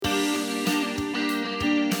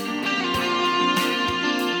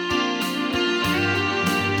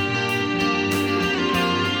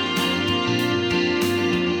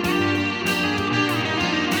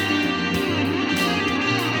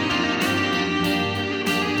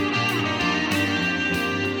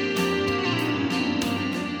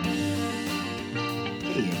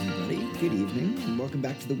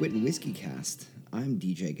welcome back to the Wit and Whiskey Cast. I'm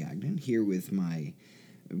DJ Gagnon, here with my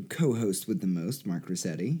co-host with the most, Mark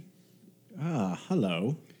Rossetti.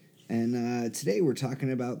 Hello. And today we're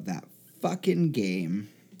talking about that fucking game.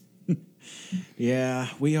 Yeah,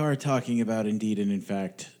 we are talking about, indeed and in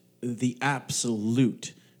fact, the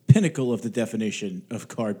absolute pinnacle of the definition of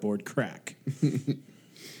cardboard crack.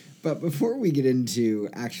 But before we get into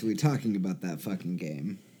actually talking about that fucking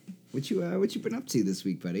game, what you been up to this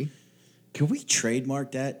week, buddy? Can we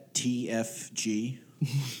trademark that TFG?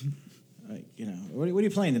 What are you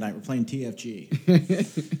playing tonight? We're playing TFG.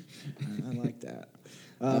 I like that.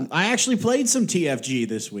 I actually played some TFG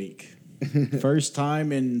this week. First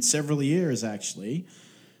time in several years, actually.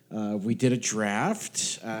 We did a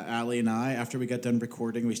draft. Allie and I, after we got done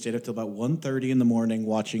recording, we stayed up till about 1:30 in the morning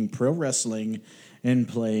watching pro wrestling and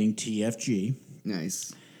playing TFG.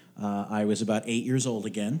 Nice. I was about 8 years old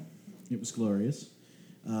again. It was glorious.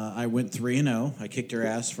 I went 3-0. I kicked her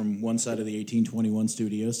ass from one side of the 1821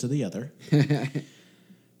 studios to the other.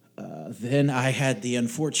 Then I had the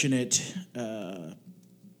unfortunate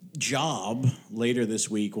job later this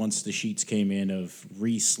week, once the sheets came in, of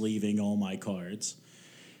re-sleeving all my cards.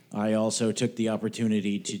 I also took the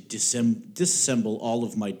opportunity to disassemble all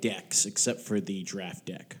of my decks except for the draft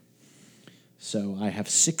deck. So I have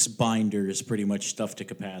 6 binders pretty much stuffed to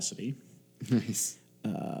capacity. Nice.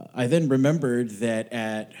 I then remembered that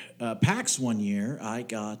at PAX one year, I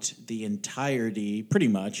got the entirety, pretty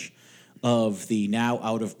much, of the now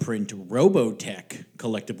out-of-print Robotech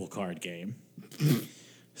collectible card game.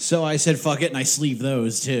 So I said, fuck it, and I sleeved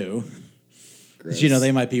those, too. Gross.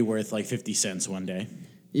 They might be worth like 50 cents one day.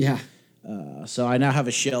 Yeah. So I now have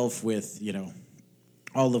a shelf with,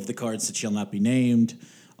 all of the cards that shall not be named,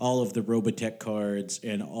 all of the Robotech cards,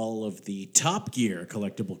 and all of the Top Gear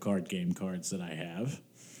collectible card game cards that I have.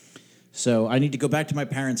 So I need to go back to my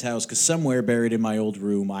parents' house because somewhere buried in my old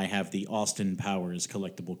room I have the Austin Powers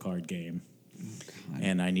collectible card game. Oh,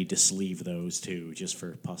 and I need to sleeve those too, just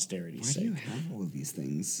for posterity's sake. Why do you have all of these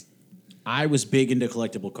things? I was big into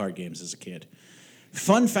collectible card games as a kid.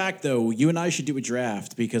 Fun fact, though, you and I should do a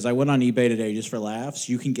draft because I went on eBay today just for laughs.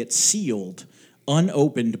 You can get sealed,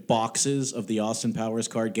 unopened boxes of the Austin Powers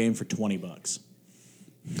card game for $20.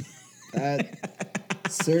 That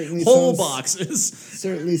certainly whole boxes.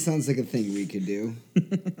 Certainly sounds like a thing we could do.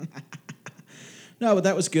 No, but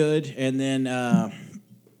that was good. And then,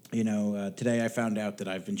 today I found out that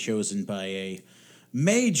I've been chosen by a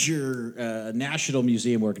major national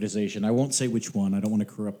museum organization. I won't say which one. I don't want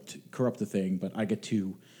to corrupt the thing, but I get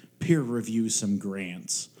to peer review some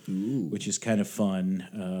grants, which is kind of fun.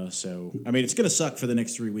 It's going to suck for the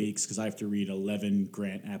next 3 weeks because I have to read 11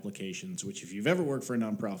 grant applications, which if you've ever worked for a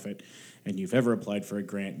nonprofit and you've ever applied for a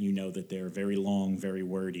grant, you know that they're very long, very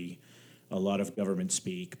wordy, a lot of government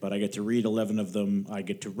speak. But I get to read 11 of them. I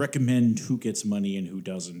get to recommend who gets money and who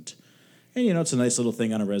doesn't. And, it's a nice little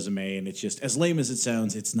thing on a resume, and it's just, as lame as it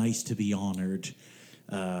sounds, it's nice to be honored.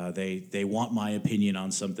 They want my opinion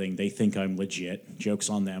on something. They think I'm legit. Joke's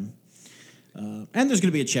on them. And there's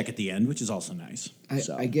going to be a check at the end, which is also nice.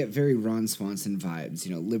 I get very Ron Swanson vibes,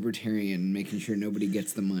 libertarian, making sure nobody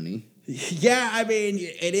gets the money. Yeah,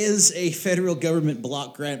 it is a federal government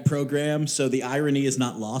block grant program, so the irony is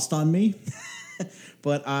not lost on me.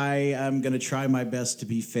 But I am going to try my best to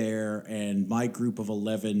be fair, and my group of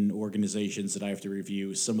 11 organizations that I have to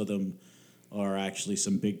review, some of them are actually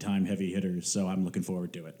some big-time heavy hitters, so I'm looking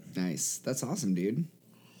forward to it. Nice. That's awesome, dude.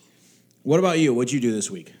 What about you? What'd you do this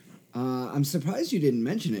week? I'm surprised you didn't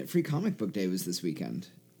mention it. Free Comic Book Day was this weekend.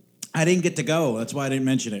 I didn't get to go. That's why I didn't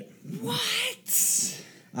mention it. What?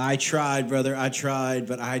 I tried, brother. I tried,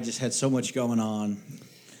 but I just had so much going on.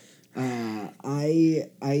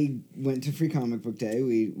 I went to Free Comic Book Day.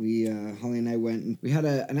 We Holly and I went, and we had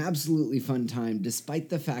an absolutely fun time, despite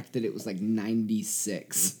the fact that it was like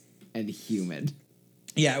 96 and humid.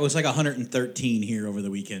 Yeah, it was like 113 here over the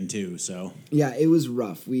weekend too. So yeah, it was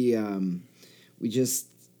rough. It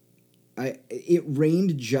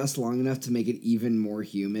rained just long enough to make it even more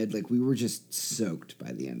humid. Like, we were just soaked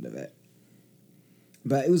by the end of it.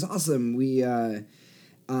 But it was awesome.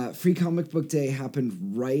 Free Comic Book Day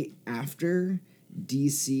happened right after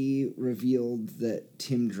DC revealed that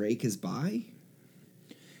Tim Drake is bi.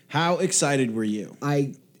 How excited were you?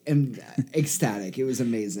 I am ecstatic. It was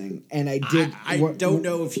amazing. And I don't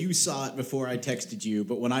know if you saw it before I texted you,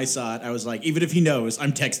 but when I saw it, I was like, even if he knows,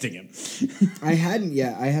 I'm texting him. I hadn't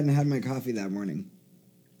yet. I hadn't had my coffee that morning.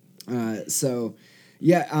 And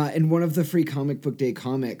one of the Free Comic Book Day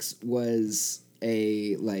comics was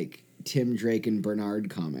a, Tim Drake and Bernard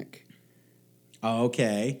comic.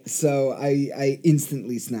 Okay. So I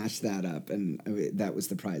instantly snatched that up, and that was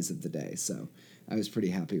the prize of the day. So I was pretty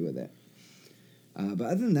happy with it. But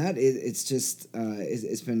other than that, it's just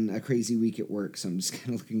it's been a crazy week at work, so I'm just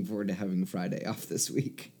kind of looking forward to having Friday off this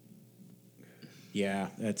week. Yeah,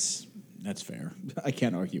 that's fair. I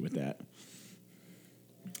can't argue with that.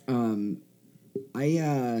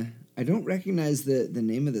 I don't recognize the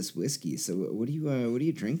name of this whiskey. So what are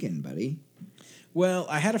you drinking, buddy? Well,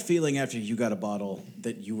 I had a feeling after you got a bottle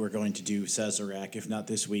that you were going to do Sazerac, if not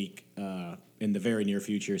this week, in the very near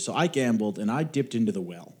future. So I gambled and I dipped into the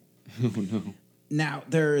well. Oh no. Now,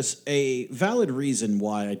 there's a valid reason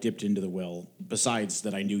why I dipped into the well, besides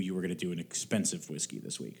that I knew you were going to do an expensive whiskey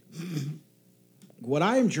this week. What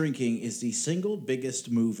I am drinking is the single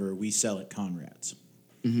biggest mover we sell at Conrad's.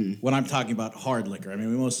 Mm-hmm. When I'm talking about hard liquor, I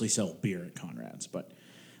mean, we mostly sell beer at Conrad's, but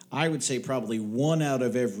I would say probably 1 out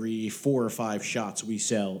of every 4 or 5 shots we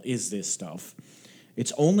sell is this stuff.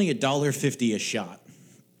 It's only $1.50 a shot.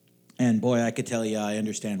 And boy, I could tell you I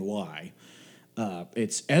understand why.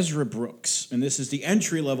 It's Ezra Brooks, and this is the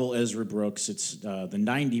entry-level Ezra Brooks. It's the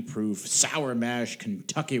 90-proof sour mash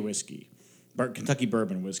Kentucky whiskey. Kentucky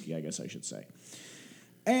bourbon whiskey, I guess I should say.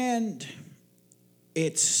 And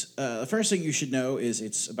it's the first thing you should know is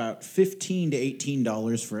it's about $15 to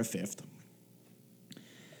 $18 for a fifth.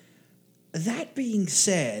 That being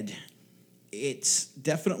said, it's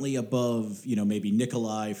definitely above, maybe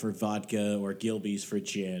Nikolai for vodka or Gilbey's for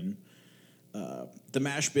gin. The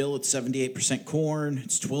mash bill, it's 78% corn,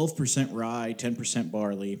 it's 12% rye, 10%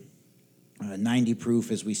 barley, 90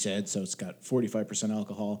 proof, as we said, so it's got 45%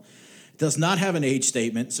 alcohol. It does not have an age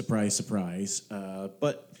statement, surprise, surprise,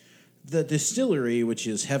 but the distillery, which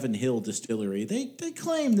is Heaven Hill Distillery, they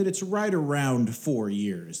claim that it's right around 4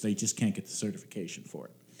 years. They just can't get the certification for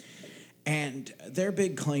it. And their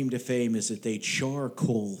big claim to fame is that they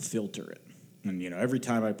charcoal filter it. And, every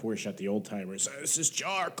time I pour a shot, the old-timers say, this is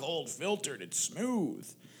charcoal filtered, it's smooth.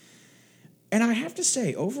 And I have to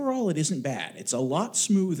say, overall, it isn't bad. It's a lot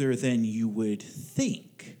smoother than you would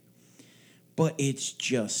think. But it's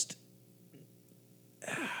just...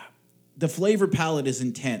 the flavor palette is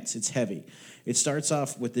intense. It's heavy. It starts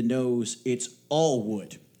off with the nose. It's all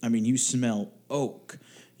wood. I mean, you smell oak.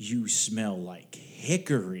 You smell like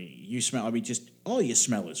hickory. Just all you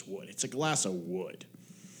smell is wood. It's a glass of wood.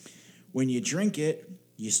 When you drink it,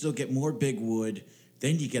 you still get more big wood.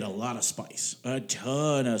 Then you get a lot of spice, a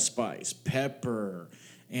ton of spice, pepper,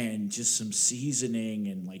 and just some seasoning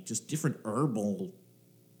and just different herbal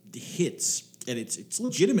hits. And it's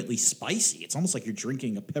legitimately spicy. It's almost like you're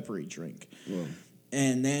drinking a peppery drink. Whoa.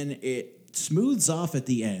 And then it smooths off at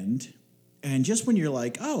the end. And just when you're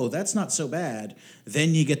like, oh, that's not so bad,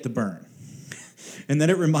 then you get the burn. And then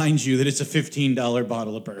it reminds you that it's a $15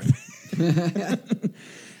 bottle of bourbon.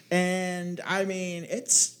 And, I mean,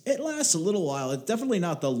 it lasts a little while. It's definitely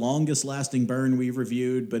not the longest-lasting burn we've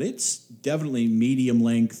reviewed, but it's definitely medium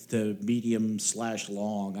length to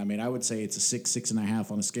medium/long. I mean, I would say it's a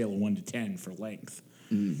 6.5 on a scale of 1 to 10 for length.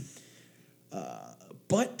 Mm.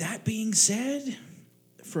 But that being said,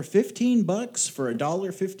 for $15, for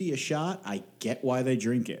 $1.50 a shot, I get why they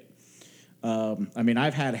drink it. I mean,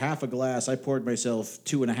 I've had half a glass. I poured myself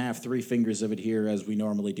 2.5, 3 fingers of it here, as we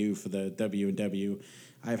normally do for the W&W.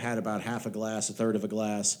 I've had about half a glass, a third of a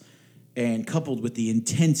glass, and coupled with the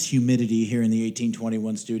intense humidity here in the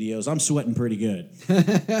 1821 studios, I'm sweating pretty good.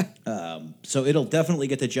 So it'll definitely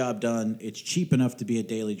get the job done. It's cheap enough to be a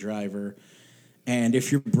daily driver. And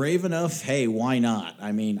if you're brave enough, hey, why not?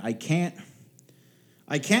 I mean, I can't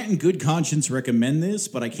in good conscience recommend this,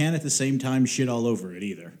 but I can't at the same time shit all over it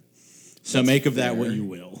either. So that's make of fair. That what you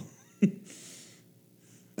will.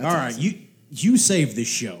 All right, awesome. You save this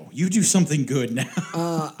show. You do something good now.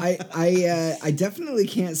 I definitely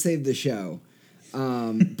can't save the show,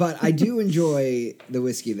 but I do enjoy the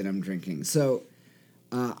whiskey that I'm drinking. So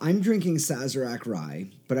I'm drinking Sazerac Rye,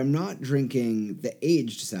 but I'm not drinking the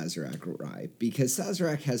aged Sazerac Rye because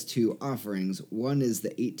Sazerac has 2 offerings. One is the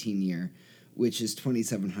 18-year, which is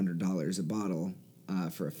 $2,700 a bottle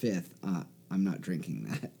for a fifth. I'm not drinking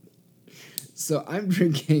that. So I'm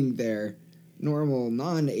drinking their normal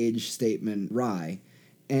non-age statement rye,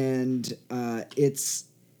 and it's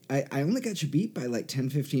I only got you beat by like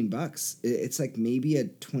 $10-15. It's like maybe a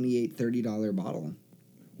 $28-30 bottle.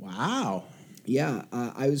 Wow. Yeah,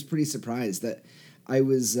 I was pretty surprised that I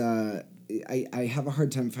was I have a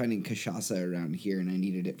hard time finding cachaça around here, and I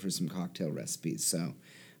needed it for some cocktail recipes, so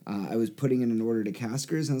I was putting in an order to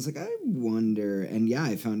Caskers, and I was like, I wonder, and yeah,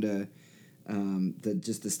 I found the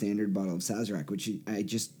standard bottle of Sazerac, which I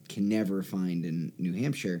just can never find in New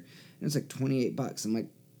Hampshire. And it's like $28. I'm like,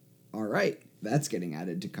 all right, that's getting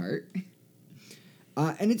added to cart.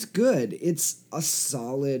 And it's good. It's a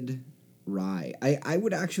solid rye. I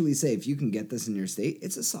would actually say if you can get this in your state,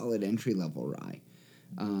 it's a solid entry level rye.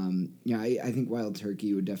 I think Wild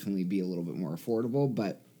Turkey would definitely be a little bit more affordable,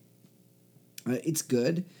 but it's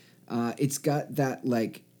good. It's got that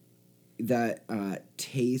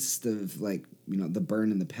taste of the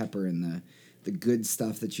burn and the pepper and the good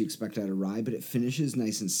stuff that you expect out of rye, but it finishes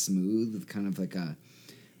nice and smooth with kind of like a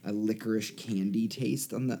licorice candy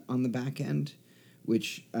taste on the back end,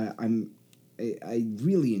 which I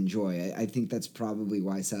really enjoy. I think that's probably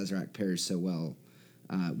why Sazerac pairs so well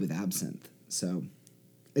with absinthe. So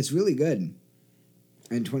it's really good,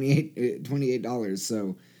 and $28,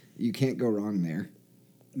 so you can't go wrong there.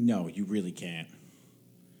 No, you really can't.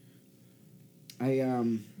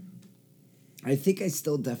 I think I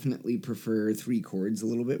still definitely prefer 3 chords a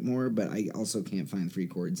little bit more, but I also can't find 3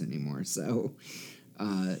 chords anymore. So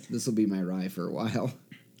this will be my rye for a while.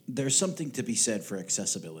 There's something to be said for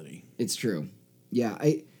accessibility. It's true. Yeah,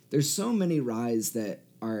 there's so many ryes that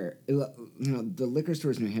are, the liquor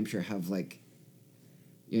stores in New Hampshire have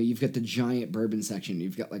you've got the giant bourbon section.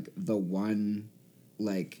 You've got the one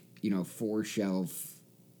 4-shelf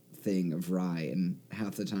thing of rye, and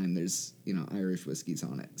half the time there's Irish whiskeys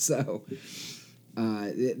on it. So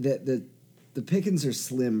the pickings are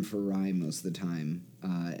slim for rye most of the time,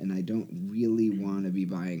 and I don't really want to be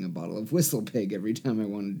buying a bottle of Whistle Pig every time I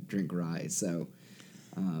want to drink rye. So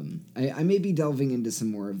I may be delving into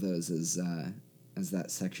some more of those as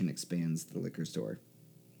that section expands the liquor store.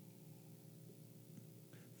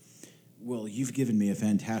 Well, you've given me a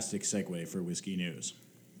fantastic segue for whiskey news.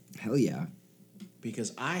 Hell yeah.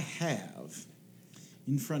 Because I have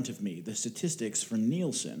in front of me the statistics from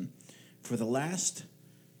Nielsen for the last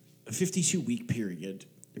 52-week period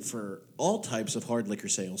for all types of hard liquor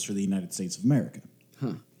sales for the United States of America.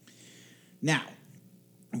 Huh. Now,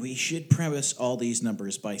 we should premise all these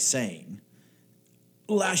numbers by saying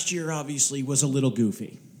last year obviously was a little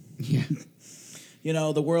goofy. Yeah.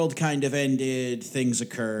 The world kind of ended, things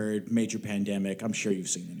occurred, major pandemic. I'm sure you've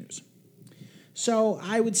seen the news. So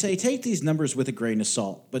I would say take these numbers with a grain of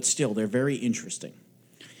salt, but still, they're very interesting.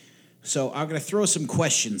 So I'm going to throw some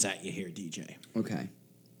questions at you here, DJ. Okay.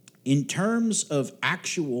 In terms of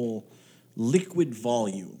actual liquid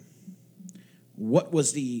volume, what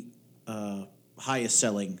was the highest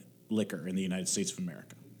selling liquor in the United States of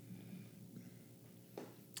America?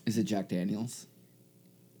 Is it Jack Daniels?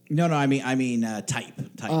 No, I mean type.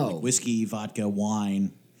 Oh. Like whiskey, vodka,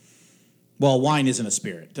 wine. Well, wine isn't a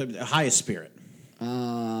spirit. The highest spirit.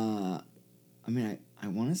 I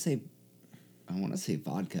want to say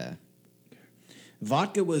vodka.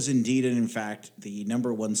 Vodka was indeed and in fact the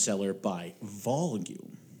number one seller by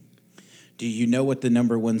volume. Do you know what the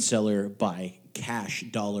number one seller by cash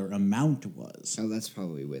dollar amount was? Oh, that's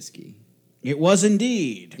probably whiskey. It was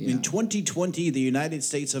indeed. Yeah. In 2020, the United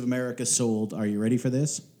States of America sold, are you ready for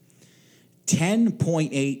this?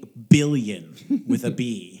 10.8 billion with a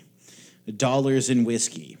B dollars in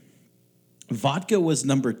whiskey. Vodka was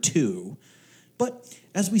number 2, but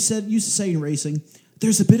as we used to say in racing,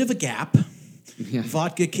 there's a bit of a gap. Yeah.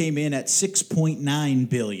 Vodka came in at 6.9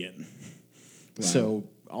 billion. Wow. So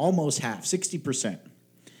almost half, 60%.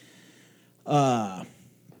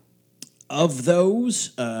 Of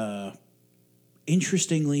those,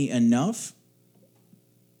 interestingly enough,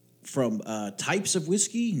 from types of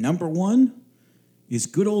whiskey, number 1 is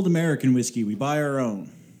good old American whiskey. We buy our own.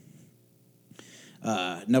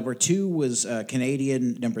 Number 2 was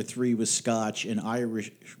Canadian. Number 3 was Scotch, and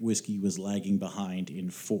Irish whiskey was lagging behind in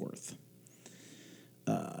 4th.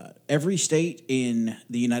 Every state in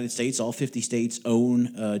the United States, all 50 states,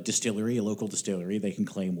 own a distillery, a local distillery. They can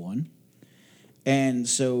claim one. And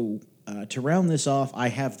so to round this off, I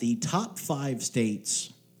have the top 5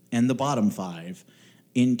 states and the bottom 5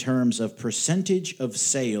 in terms of percentage of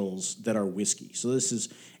sales that are whiskey. So this is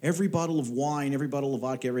every bottle of wine, every bottle of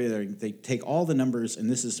vodka, everything. They take all the numbers, and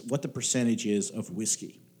this is what the percentage is of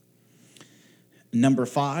whiskey. Number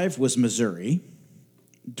 5 was Missouri,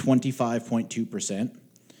 25.2%.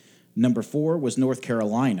 Number 4 was North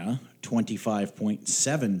Carolina,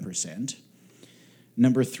 25.7%.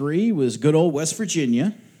 Number 3 was good old West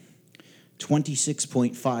Virginia,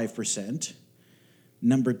 26.5%.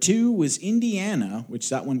 Number 2 was Indiana, which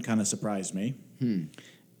that one kind of surprised me,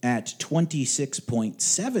 at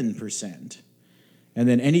 26.7%. And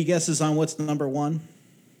then any guesses on what's the number 1?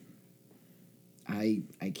 I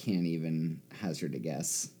can't even hazard a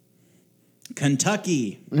guess.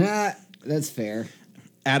 Kentucky. That's fair.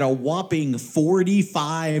 At a whopping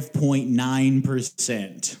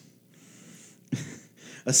 45.9%.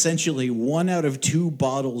 Essentially, 1 out of 2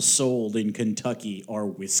 bottles sold in Kentucky are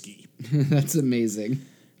whiskey. That's amazing.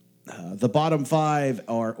 The bottom 5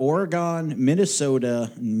 are Oregon,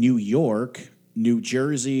 Minnesota, New York, New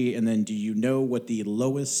Jersey, and then do you know what the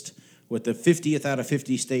 50th out of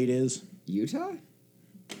 50 state is? Utah?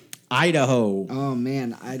 Idaho. Oh,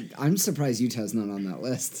 man. I'm surprised Utah's not on that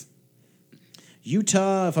list.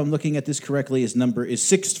 Utah, if I'm looking at this correctly, is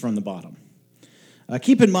 6th from the bottom.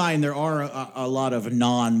 Keep in mind, there are a lot of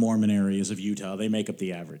non-Mormon areas of Utah. They make up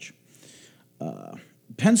the average.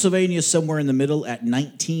 Pennsylvania is somewhere in the middle at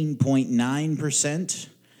 19.9%.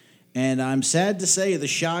 And I'm sad to say the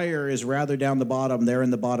Shire is rather down the bottom. They're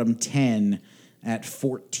in the bottom 10 at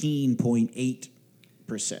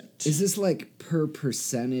 14.8%. Is this like per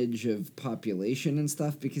percentage of population and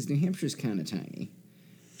stuff? Because New Hampshire's kind of tiny.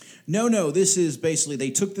 No. This is basically,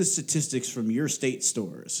 they took the statistics from your state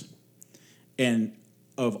stores. And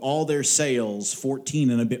of all their sales,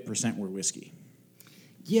 14 and a bit percent were whiskey.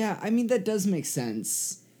 Yeah, I mean, that does make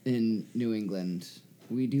sense in New England.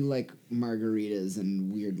 We do like margaritas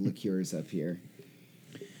and weird liqueurs up here.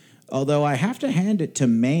 Although I have to hand it to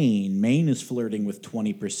Maine. Maine is flirting with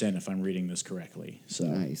 20%, if I'm reading this correctly. So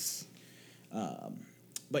nice.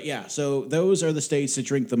 But yeah, so those are the states that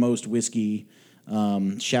drink the most whiskey.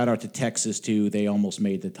 Shout out to Texas, too. They almost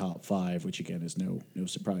made the top 5, which, again, is no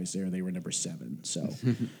surprise there. They were number 7, so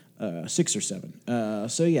 6 or 7.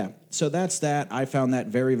 So, yeah, so that's that. I found that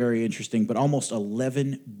very, very interesting, but almost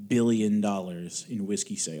 $11 billion in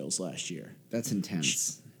whiskey sales last year. That's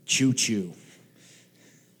intense. Choo-choo.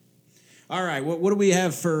 All right, what do we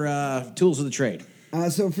have for tools of the trade?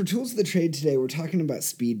 So for tools of the trade today, we're talking about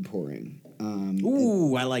speed pouring.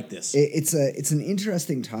 Ooh, I like this. It's an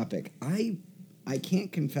interesting topic. I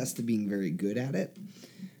can't confess to being very good at it,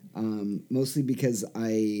 mostly because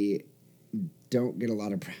I don't get a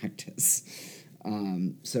lot of practice.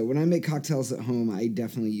 So when I make cocktails at home, I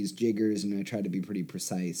definitely use jiggers and I try to be pretty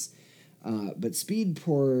precise. But speed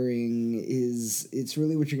pouring it's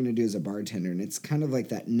really what you're going to do as a bartender, and it's kind of like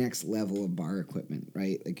that next level of bar equipment,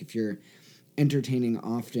 right? Like if you're entertaining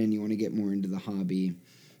often, you want to get more into the hobby.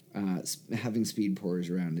 Having speed pours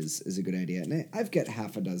around is a good idea. And I've got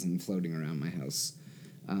half a dozen floating around my house.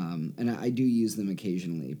 And I do use them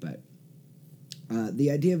occasionally. But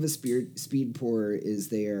the idea of a speed pour is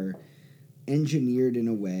they are engineered in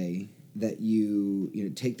a way that you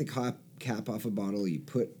take the cap off a bottle, you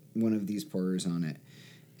put one of these pourers on it,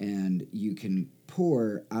 and you can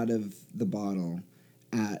pour out of the bottle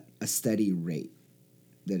at a steady rate.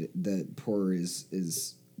 That the pourer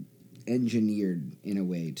is engineered in a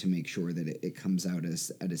way to make sure that it comes out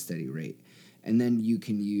at a steady rate. And then you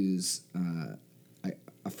can use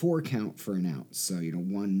a 4 count for an ounce. So,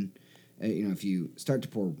 one, if you start to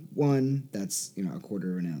pour 1, that's, a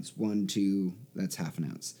quarter of an ounce. 1, 2, that's half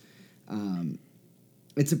an ounce.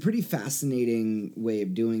 It's a pretty fascinating way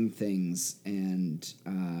of doing things. And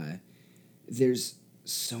there's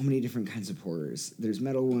so many different kinds of pourers. There's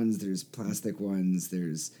metal ones, there's plastic ones,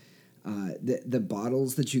 there's the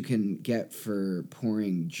bottles that you can get for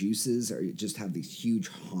pouring juices just have these huge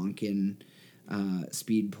honkin'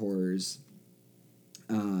 speed pours.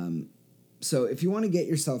 So if you want to get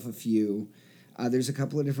yourself a few, there's a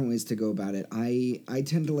couple of different ways to go about it. I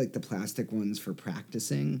tend to like the plastic ones for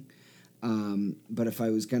practicing, but if I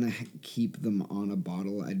was gonna keep them on a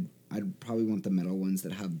bottle, I'd probably want the metal ones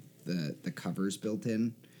that have the covers built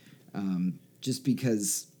in, just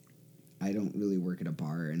because I don't really work at a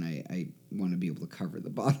bar, and I want to be able to cover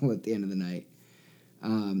the bottle at the end of the night.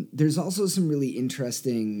 There's also some really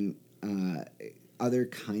interesting other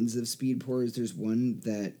kinds of speed pours. There's one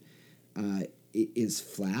that is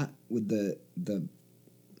flat with the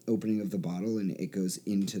opening of the bottle, and it goes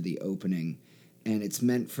into the opening, and it's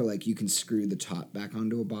meant for you can screw the top back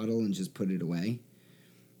onto a bottle and just put it away.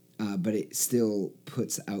 But it still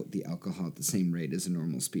puts out the alcohol at the same rate as a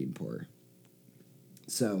normal speed pour.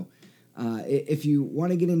 So if you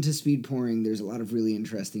want to get into speed pouring, there's a lot of really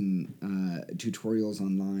interesting tutorials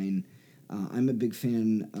online. I'm a big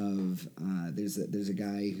fan of there's a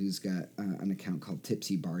guy who's got an account called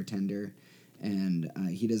Tipsy Bartender, and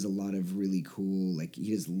he does a lot of really cool,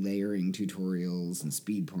 he does layering tutorials and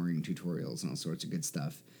speed pouring tutorials and all sorts of good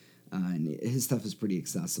stuff. And his stuff is pretty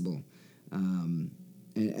accessible.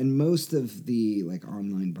 And most of the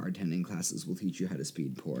online bartending classes will teach you how to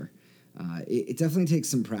speed pour. It definitely takes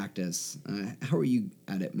some practice. How are you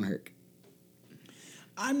at it, Mark?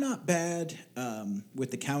 I'm not bad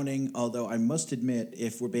with the counting, although I must admit,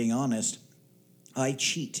 if we're being honest, I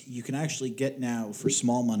cheat. You can actually get now for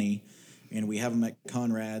small money, and we have them at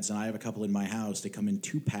Conrad's, and I have a couple in my house. They come in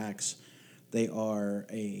 2 packs. They are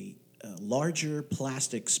a larger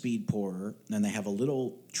plastic speed pourer, and they have a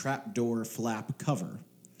little trapdoor flap cover.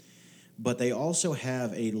 but they also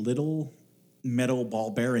have a little metal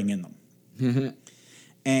ball bearing in them.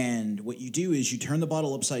 And what you do is you turn the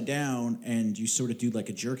bottle upside down and you sort of do like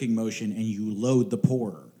a jerking motion and you load the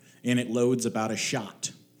pourer. And it loads about a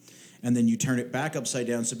shot. And then you turn it back upside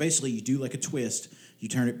down. So basically you do like a twist. You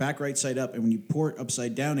turn it back right side up. And when you pour it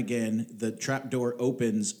upside down again, the trap door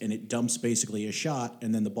opens and it dumps basically a shot.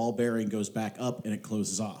 And then the ball bearing goes back up and it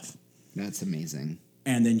closes off. That's amazing.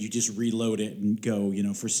 And then you just reload it and go,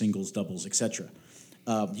 for singles, doubles, etc.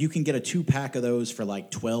 You can get a 2-pack of those for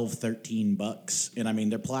like $12-13. And I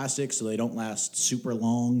mean, they're plastic, so they don't last super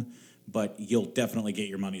long, but you'll definitely get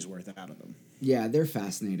your money's worth out of them. Yeah, they're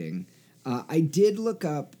fascinating. I did look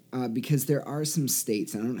up, because there are some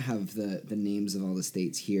states, I don't have the names of all the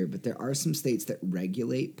states here, but there are some states that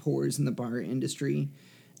regulate pours in the bar industry.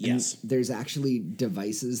 Yes. And there's actually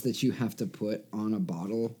devices that you have to put on a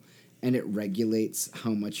bottle, and it regulates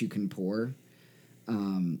how much you can pour.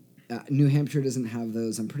 New Hampshire doesn't have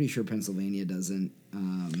those. I'm pretty sure Pennsylvania doesn't.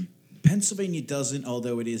 Pennsylvania doesn't,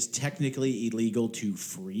 although it is technically illegal to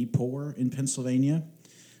free pour in Pennsylvania.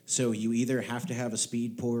 So you either have to have a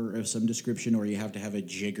speed pour of some description or you have to have a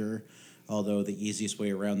jigger, although the easiest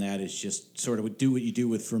way around that is just sort of do what you do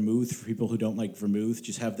with vermouth. For people who don't like vermouth,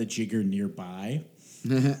 just have the jigger nearby.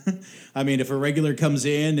 I mean, if a regular comes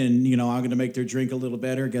in and, I'm going to make their drink a little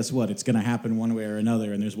better, guess what? It's going to happen one way or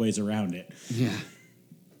another, and there's ways around it. Yeah,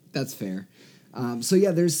 that's fair. So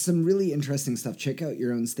yeah, there's some really interesting stuff. Check out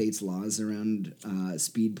your own state's laws around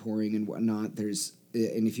speed pouring and whatnot.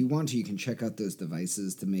 And if you want to, you can check out those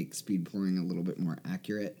devices to make speed pouring a little bit more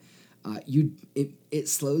accurate. It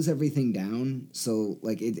slows everything down, so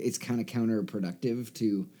like it's kind of counterproductive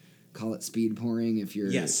to call it speed pouring if you're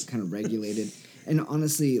kind of regulated. And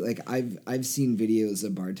honestly, like I've seen videos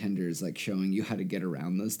of bartenders like showing you how to get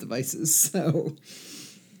around those devices, so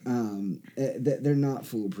they're not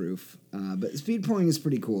foolproof. But speed pouring is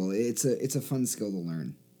pretty cool. It's a fun skill to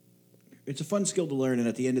learn. It's a fun skill to learn, and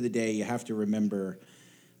at the end of the day, you have to remember.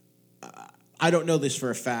 I don't know this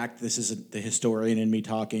for a fact. This isn't the historian in me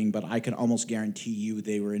talking, but I can almost guarantee you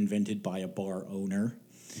they were invented by a bar owner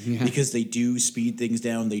because they do speed things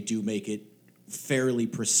down. They do make it fairly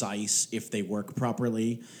precise if they work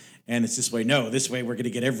properly. And it's this way. No, this way we're going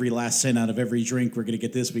to get every last cent out of every drink. We're going to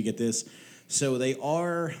get this. We get this. So they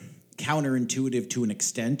are counterintuitive to an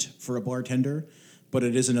extent for a bartender, but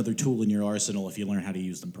it is another tool in your arsenal if you learn how to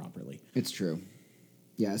use them properly. It's true.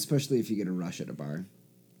 Yeah, especially if you get a rush at a bar.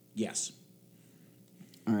 Yes.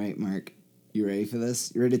 All right, Mark. You ready for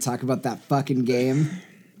this? You ready to talk about that fucking game?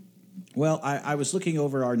 Well, I was looking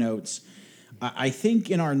over our notes. I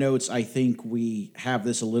think in our notes, we have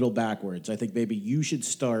this a little backwards. I think maybe you should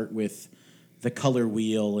start with the color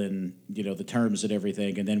wheel and, the terms and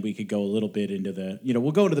everything, and then we could go a little bit into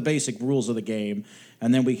we'll go into the basic rules of the game,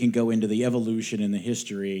 and then we can go into the evolution and the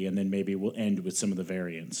history, and then maybe we'll end with some of the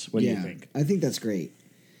variants. What do you think? I think that's great.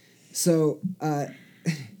 So,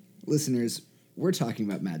 listeners, we're talking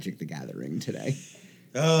about Magic the Gathering today.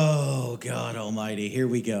 Oh, God almighty. Here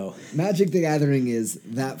we go. Magic the Gathering is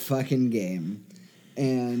that fucking game.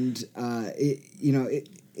 And,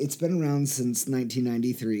 it's been around since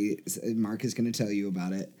 1993. Mark is going to tell you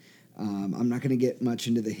about it. I'm not going to get much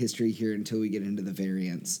into the history here until we get into the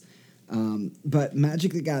variants. But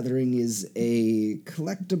Magic the Gathering is a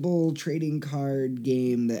collectible trading card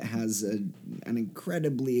game that has an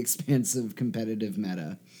incredibly expansive competitive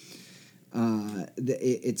meta.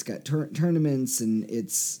 It's got tournaments, and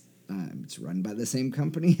it's run by the same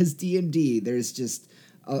company as D&D. There's just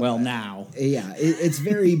now, it's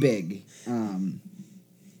very big,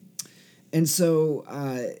 and so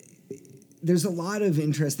there's a lot of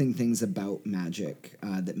interesting things about Magic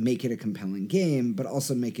that make it a compelling game, but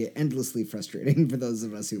also make it endlessly frustrating for those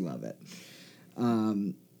of us who love it.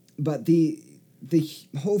 But the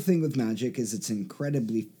whole thing with Magic is it's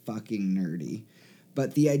incredibly fucking nerdy.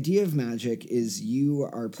 But the idea of Magic is you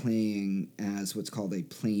are playing as what's called a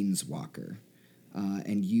planeswalker.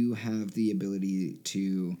 And you have the ability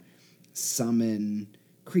to summon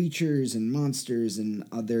creatures and monsters and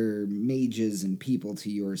other mages and people to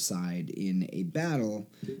your side in a battle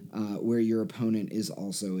where your opponent is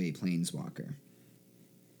also a planeswalker.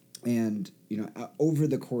 And, over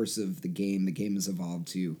the course of the game has evolved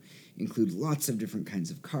to include lots of different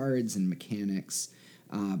kinds of cards and mechanics.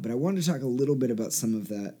 But I wanted to talk a little bit about some of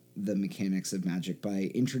the mechanics of Magic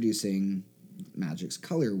by introducing Magic's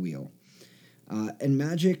color wheel. And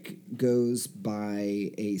Magic goes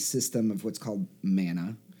by a system of what's called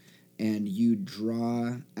mana, and you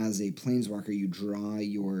draw, as a planeswalker, you draw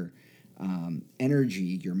your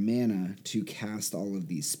energy, your mana, to cast all of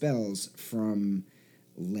these spells from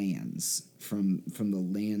lands from the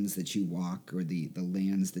lands that you walk or the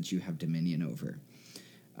lands that you have dominion over.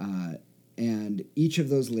 And each of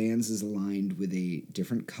those lands is aligned with a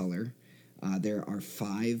different color. There are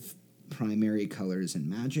 5 primary colors in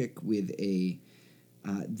Magic with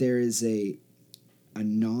there is a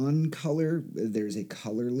non-color, there's a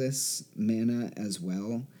colorless mana as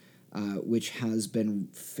well, which has been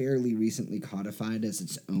fairly recently codified as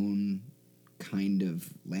its own kind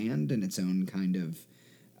of land and its own kind of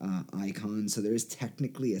icon. So there is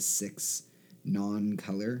technically a 6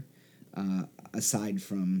 non-color, aside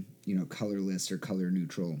from, colorless or color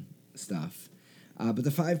neutral stuff. But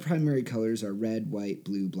the 5 primary colors are red, white,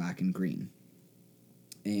 blue, black, and green.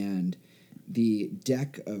 And the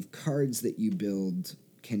deck of cards that you build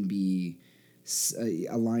can be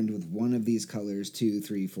aligned with one of these colors, 2,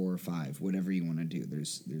 3, 4, 5, whatever you want to do.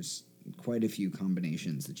 There's quite a few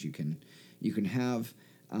combinations that you can have.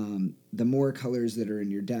 The more colors that are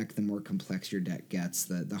in your deck, the more complex your deck gets,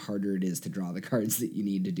 the harder it is to draw the cards that you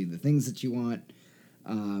need to do the things that you want.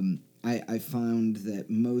 I found that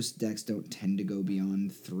most decks don't tend to go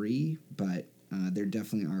beyond 3, but there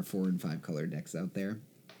definitely are 4 and 5 color decks out there.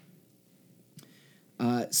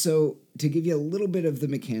 So to give you a little bit of the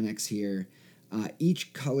mechanics here,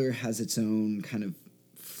 each color has its own kind of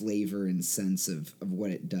flavor and sense of what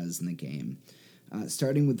it does in the game.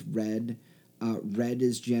 Starting with red, red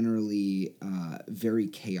is generally very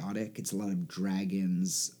chaotic. It's a lot of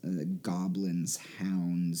dragons, goblins,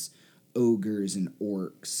 hounds, ogres, and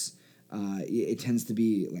orcs. It tends to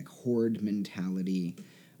be like horde mentality.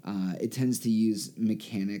 It tends to use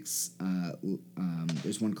mechanics.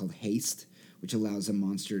 There's one called haste, which allows a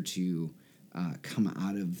monster to come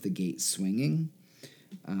out of the gate swinging,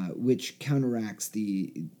 which counteracts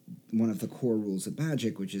one of the core rules of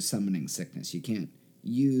Magic, which is summoning sickness. You can't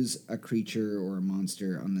use a creature or a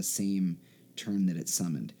monster on the same turn that it's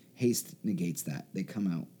summoned. Haste negates that. They come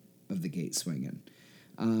out of the gate swinging.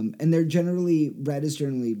 And red is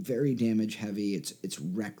generally very damage heavy. It's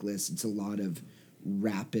reckless. It's a lot of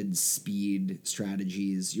rapid speed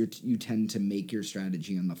strategies. You tend to make your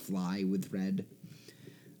strategy on the fly with red.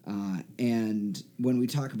 And when we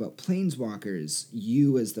talk about planeswalkers,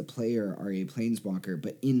 you as the player are a planeswalker,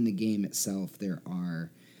 but in the game itself there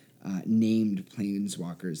are named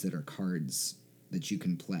planeswalkers that are cards that you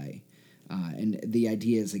can play. And the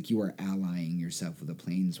idea is like you are allying yourself with a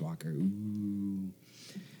planeswalker. Ooh.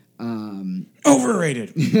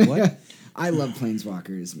 Overrated. What? I love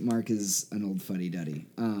planeswalkers. Mark is an old fuddy-duddy.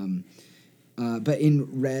 But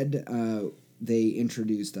in red, they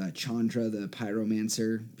introduced Chandra, the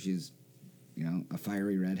pyromancer. She's, a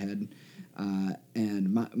fiery redhead.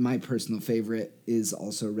 And my personal favorite is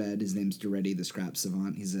also red. His name's Duretti, the Scrap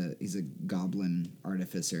Savant. He's a goblin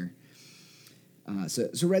artificer.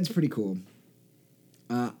 So red's pretty cool.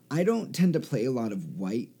 I don't tend to play a lot of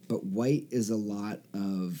white, but white is a lot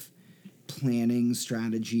of planning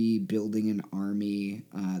strategy, building an army.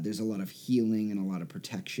 There's a lot of healing and a lot of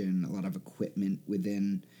protection, a lot of equipment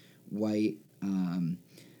within white.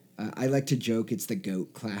 I like to joke it's the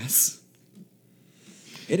GOAT class.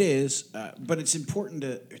 It is, but it's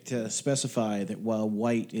important to specify that while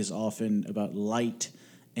white is often about light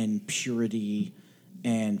and purity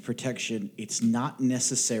and protection, it's not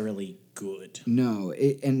necessarily good. No,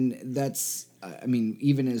 and that's,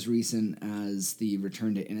 even as recent as the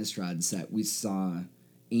Return to Innistrad set, we saw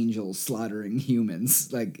angels slaughtering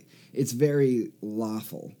humans. Like, it's very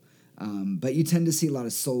lawful. But you tend to see a lot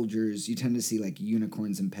of soldiers. You tend to see, like,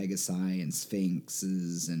 unicorns and pegasi and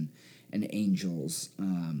sphinxes and angels.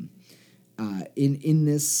 In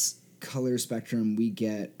this color spectrum, we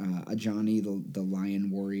get Ajani, the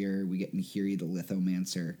lion warrior. We get Nahiri, the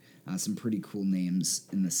lithomancer. Some pretty cool names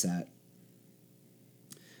in the set.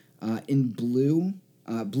 In blue,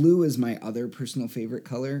 blue is my other personal favorite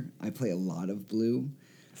color. I play a lot of blue.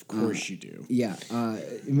 Of course you do. Yeah.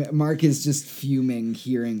 Mark is just fuming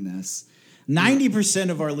hearing this. 90%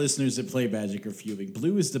 of our listeners that play Magic are fuming.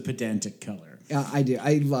 Blue is the pedantic color. I do.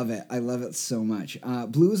 I love it. I love it so much.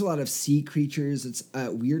 Blue is a lot of sea creatures. It's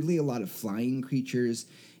weirdly a lot of flying creatures.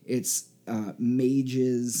 It's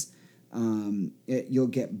mages. You'll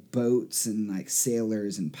get boats and like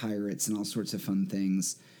sailors and pirates and all sorts of fun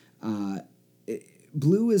things.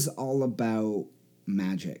 Blue is all about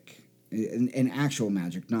magic. And actual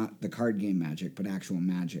magic, not the card game magic, but actual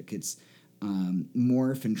magic. It's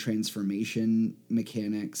morph and transformation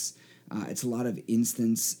mechanics. It's a lot of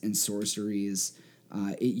instants and sorceries.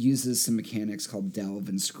 It uses some mechanics called Delve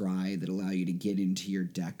and Scry that allow you to get into your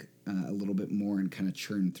deck a little bit more and kind of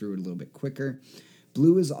churn through it a little bit quicker.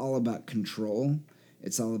 Blue is all about control.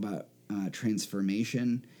 It's all about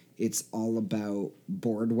transformation. It's all about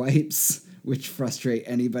board wipes, which frustrate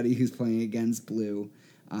anybody who's playing against blue.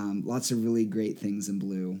 Lots of really great things in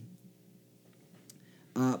blue.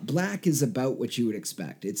 Black is about what you would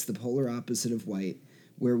expect. It's the polar opposite of white,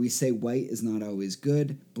 where we say white is not always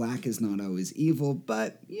good, black is not always evil,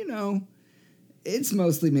 but, it's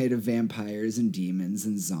mostly made of vampires and demons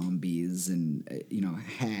and zombies and,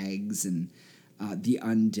 hags and the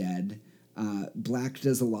undead. Black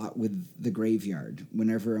does a lot with the graveyard.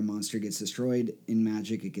 Whenever a monster gets destroyed in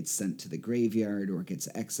Magic, it gets sent to the graveyard or it gets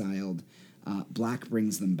exiled. Black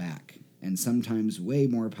brings them back, and sometimes way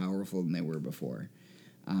more powerful than they were before.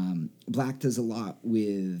 Black does a lot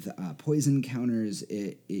with poison counters.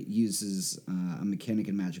 It uses a mechanic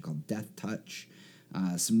in Magic called Death Touch.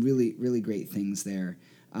 Some really, really great things there.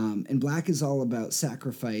 And Black is all about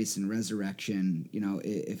sacrifice and resurrection.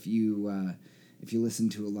 If you listen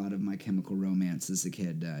to a lot of My Chemical Romance as a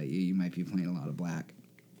kid, you might be playing a lot of Black.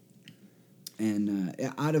 And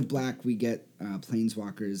out of Black, we get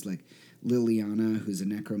planeswalkers like Liliana, who's a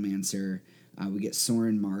necromancer. We get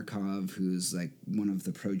Sorin Markov, who's like one of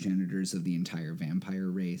the progenitors of the entire vampire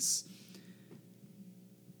race.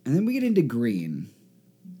 And then we get into green.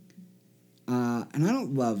 And I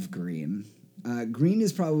don't love green. Green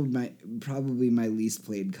is probably my least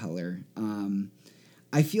played color.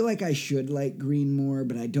 I feel like I should like green more,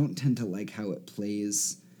 but I don't tend to like how it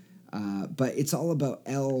plays. But it's all about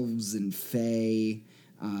elves and fae.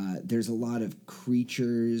 There's a lot of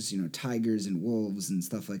creatures, tigers and wolves and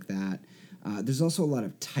stuff like that. There's also a lot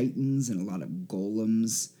of titans and a lot of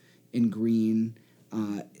golems in green.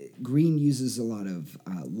 Green uses a lot of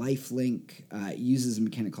lifelink. It uses a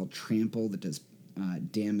mechanic called Trample that does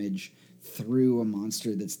damage through a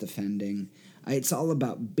monster that's defending. It's all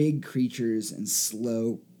about big creatures and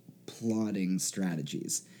slow, plodding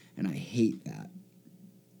strategies, and I hate that.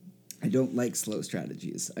 I don't like slow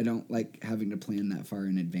strategies. I don't like having to plan that far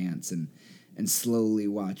in advance and slowly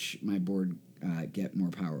watch my board get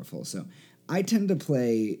more powerful. So I tend to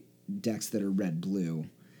play decks that are red-blue.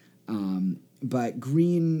 But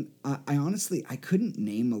green, I honestly couldn't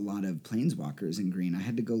name a lot of planeswalkers in green. I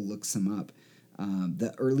had to go look some up.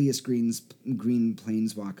 The earliest green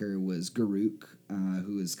planeswalker was Garruk,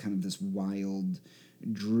 who is kind of this wild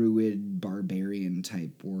druid barbarian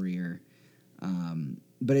type warrior.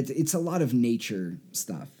 But it's a lot of nature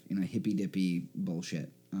stuff, hippy dippy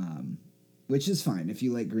bullshit, which is fine. If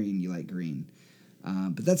you like green, you like green.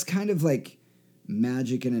 But that's kind of like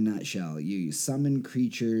Magic in a nutshell. You summon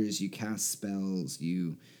creatures, you cast spells,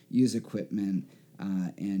 you use equipment,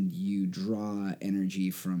 and you draw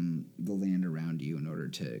energy from the land around you in order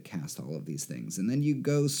to cast all of these things. And then you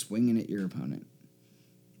go swinging at your opponent.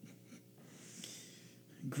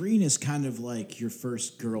 Green is kind of like your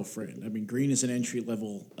first girlfriend. I mean, green is an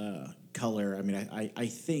entry-level color. I mean, I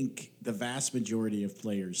think the vast majority of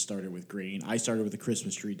players started with green. I started with a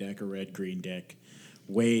Christmas tree deck, a red-green deck,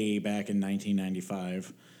 way back in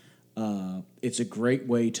 1995. It's a great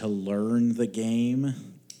way to learn the game,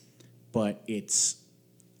 but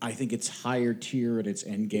I think it's higher tier at its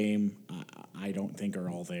end game. I don't think are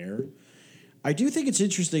all there. I do think it's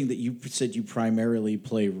interesting that you said you primarily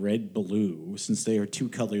play red-blue, since they are two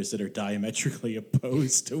colors that are diametrically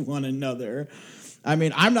opposed to one another. I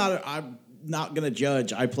mean, I'm not going to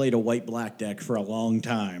judge. I played a white-black deck for a long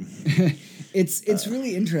time. It's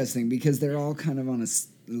really interesting because they're all kind of on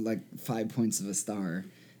 5 points of a star,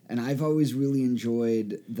 and I've always really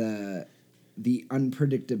enjoyed the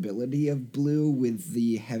unpredictability of blue with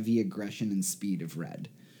the heavy aggression and speed of red.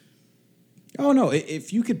 Oh, no,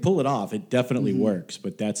 if you could pull it off, it definitely works,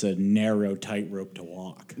 but that's a narrow tightrope to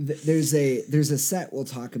walk. There's a set we'll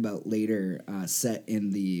talk about later, set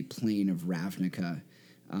in the plane of Ravnica,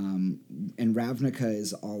 and Ravnica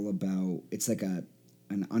is all about, it's like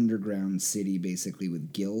an underground city basically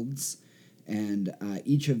with guilds, and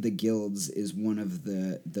each of the guilds is one of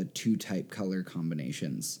the two type color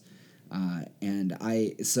combinations.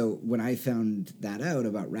 So when I found that out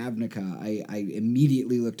about Ravnica, I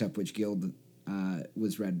immediately looked up which guild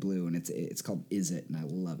was red-blue, and it's called Izzet, and I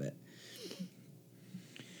love it.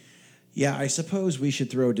 Yeah, I suppose we should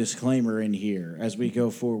throw a disclaimer in here as we go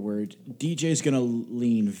forward. DJ's going to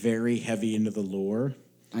lean very heavy into the lore.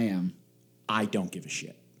 I am. I don't give a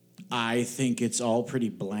shit. I think it's all pretty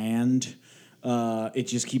bland. It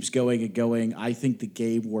just keeps going and going. I think the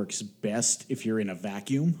game works best if you're in a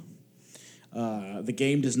vacuum. The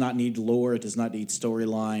game does not need lore. It does not need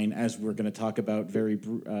storyline, as we're going to talk about very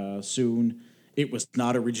soon. It was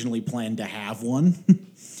not originally planned to have one.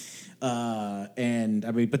 And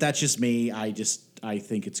I mean, but that's just me. I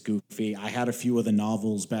think it's goofy. I had a few of the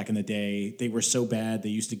novels back in the day. They were so bad they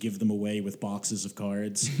used to give them away with boxes of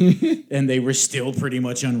cards, and they were still pretty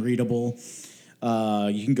much unreadable.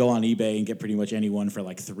 You can go on eBay and get pretty much any one for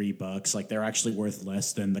like $3. Like they're actually worth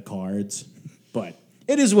less than the cards, but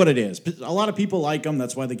it is what it is. A lot of people like them.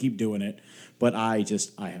 That's why they keep doing it. But I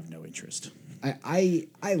have no interest. I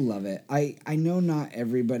love it. I know not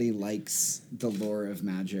everybody likes the lore of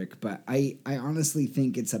Magic, but I honestly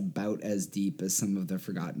think it's about as deep as some of the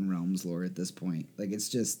Forgotten Realms lore at this point. Like it's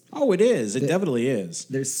just Oh, it is. It definitely is.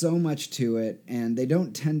 There's so much to it, and they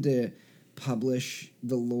don't tend to publish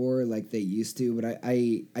the lore like they used to. But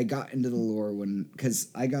I got into the lore because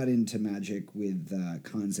I got into Magic with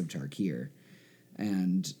Khans of Tarkir.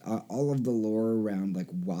 And all of the lore around like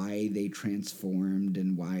why they transformed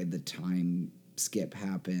and why the time skip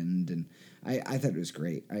happened, and I thought it was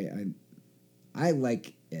great. I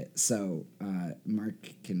like it. So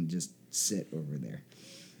Mark can just sit over there.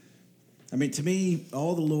 I mean, to me,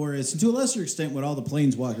 all the lore is, to a lesser extent, what all the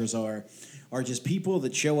planeswalkers are just people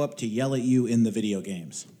that show up to yell at you in the video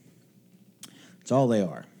games. That's all they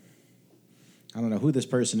are. I don't know who this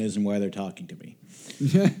person is and why they're talking to me.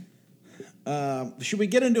 Should we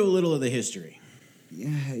get into a little of the history? Yeah,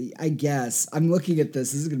 I guess. I'm looking at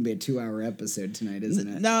this. This is going to be a 2-hour episode tonight, isn't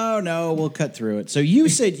it? No, we'll cut through it. So you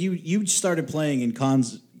said you started playing in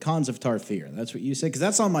Khans of Tarkir. That's what you said? Because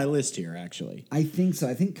that's on my list here, actually. I think so.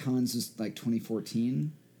 I think Khans was like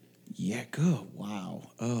 2014. Yeah, good. Wow.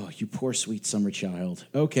 Oh, you poor sweet summer child.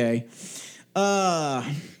 Okay.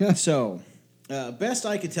 So, best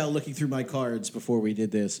I could tell looking through my cards before we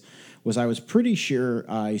did this was I was pretty sure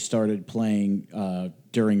I started playing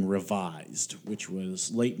during Revised, which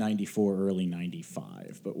was late 94, early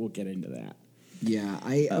 95, but we'll get into that. Yeah,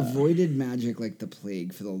 I avoided Magic like the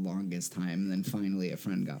plague for the longest time, and then finally a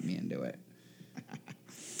friend got me into it.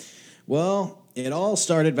 Well, it all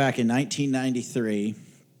started back in 1993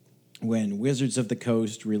 when Wizards of the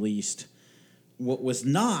Coast released what was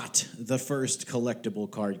not the first collectible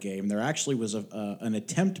card game. There actually was an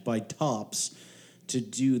attempt by Topps to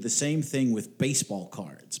do the same thing with baseball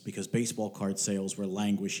cards, because baseball card sales were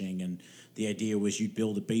languishing, and the idea was you'd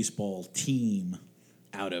build a baseball team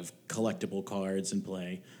out of collectible cards and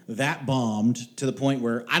play. That bombed to the point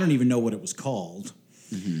where I don't even know what it was called.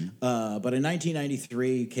 Mm-hmm. But in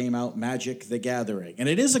 1993 came out Magic the Gathering, and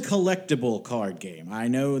it is a collectible card game. I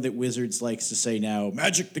know that Wizards likes to say now,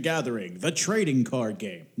 Magic the Gathering, the trading card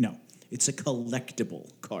game. No, it's a collectible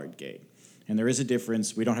card game. And there is a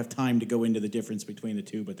difference. We don't have time to go into the difference between the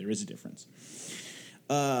two, but there is a difference.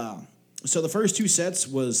 So the first two sets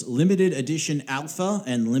was Limited Edition Alpha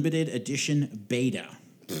and Limited Edition Beta.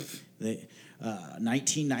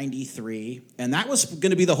 1993. And that was going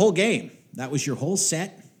to be the whole game. That was your whole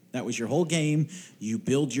set. That was your whole game. You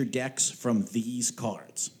build your decks from these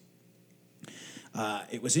cards.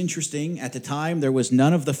 It was interesting. At the time, there was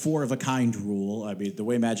none of the 4-of-a-kind rule. I mean, the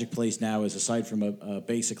way Magic plays now is, aside from a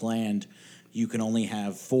basic land, you can only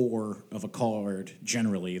have 4 of a card,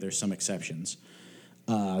 generally. There's some exceptions.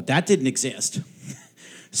 That didn't exist.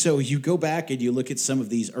 So you go back and you look at some of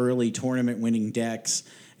these early tournament-winning decks,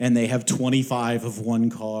 and they have 25 of one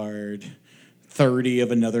card, 30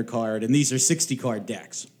 of another card, and these are 60-card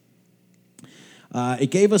decks.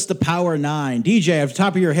 It gave us the Power 9. DJ, off the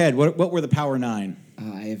top of your head, what were the Power 9?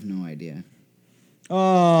 I have no idea.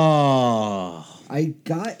 Oh. I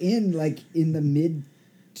got in like in the mid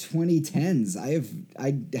 2010s. I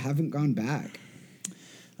haven't gone back.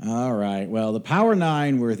 All right. Well, the Power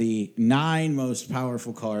 9 were the 9 most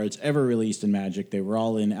powerful cards ever released in Magic. They were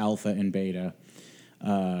all in Alpha and Beta.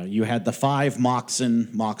 You had the 5 Moxen,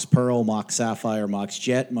 Mox Pearl, Mox Sapphire, Mox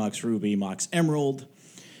Jet, Mox Ruby, Mox Emerald.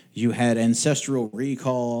 You had Ancestral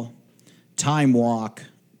Recall, Time Walk,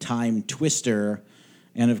 Time Twister,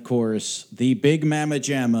 and, of course, the big Mamma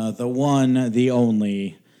Jamma, the one, the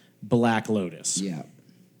only, Black Lotus. Yeah.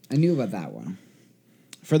 I knew about that one.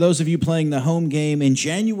 For those of you playing the home game, in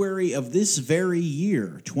January of this very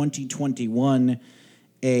year, 2021,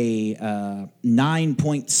 a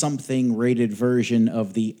 9-point-something rated version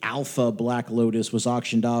of the Alpha Black Lotus was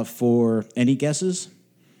auctioned off for, any guesses?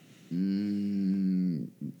 No.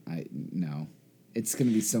 It's going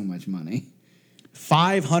to be so much money.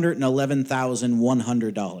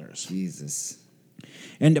 $511,100. Jesus.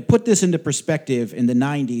 And to put this into perspective, in the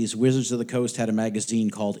 90s, Wizards of the Coast had a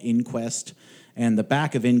magazine called Inquest, and the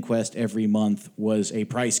back of Inquest every month was a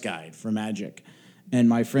price guide for Magic. And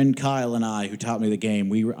my friend Kyle and I, who taught me the game,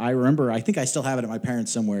 I remember, I think I still have it at my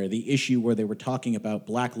parents' somewhere, the issue where they were talking about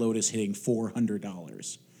Black Lotus hitting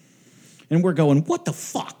 $400. And we're going, what the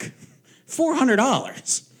fuck?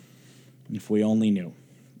 $400? If we only knew.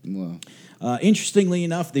 Whoa. Interestingly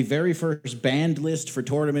enough, the very first banned list for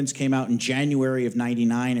tournaments came out in January of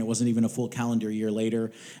 99. It wasn't even a full calendar year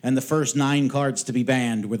later. And the first 9 cards to be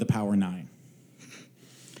banned were the Power 9.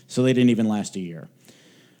 So they didn't even last a year.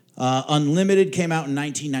 Unlimited came out in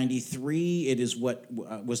 1993. It is what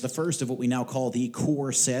was the first of what we now call the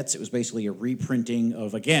core sets. It was basically a reprinting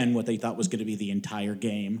of, again, what they thought was going to be the entire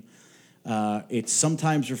game. It's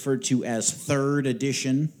sometimes referred to as third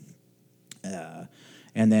edition.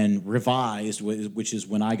 And then revised, which is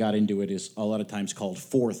when I got into it, is a lot of times called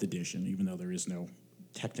 4th edition, even though there is no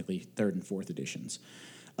technically 3rd and 4th editions.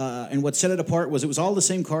 And what set it apart was it was all the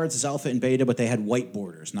same cards as Alpha and Beta, but they had white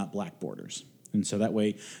borders, not black borders. And so that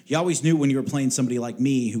way, you always knew when you were playing somebody like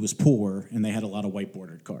me who was poor and they had a lot of white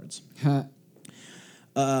bordered cards.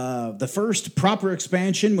 The first proper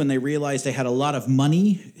expansion, when they realized they had a lot of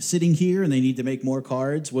money sitting here and they need to make more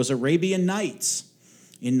cards, was Arabian Nights.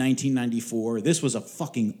 In 1994, this was a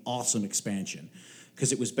fucking awesome expansion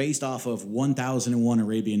because it was based off of 1001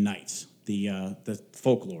 Arabian Nights, the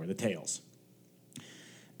folklore, the tales.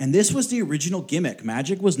 And this was the original gimmick.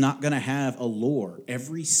 Magic was not going to have a lore.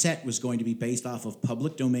 Every set was going to be based off of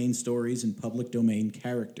public domain stories and public domain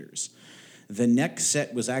characters. The next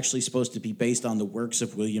set was actually supposed to be based on the works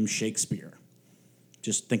of William Shakespeare.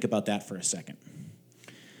 Just think about that for a second.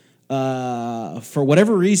 For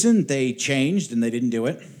whatever reason, they changed and they didn't do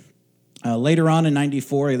it. Later on in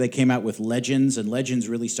 94, they came out with Legends, and Legends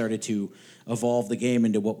really started to evolve the game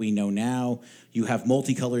into what we know now. You have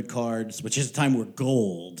multicolored cards, which is a time were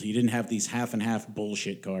gold. You didn't have these half and half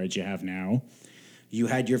bullshit cards you have now. You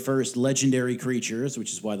had your first legendary creatures,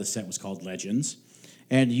 which is why the set was called Legends.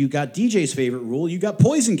 And you got DJ's favorite rule, you got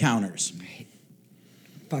poison counters. I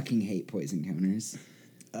fucking hate poison counters.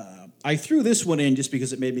 I threw this one in just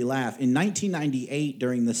because it made me laugh. In 1998,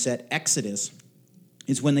 during the set Exodus,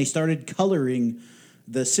 is when they started coloring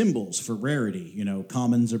the symbols for rarity. You know,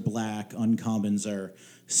 commons are black, uncommons are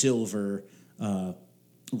silver,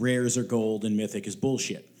 rares are gold, and mythic is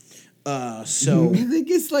bullshit. Mythic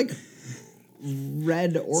is like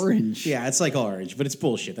red orange. Yeah, it's like orange, but it's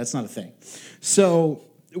bullshit. That's not a thing. So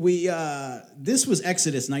this was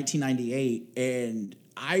Exodus 1998, and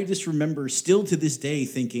I just remember still to this day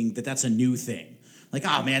thinking that that's a new thing. Like,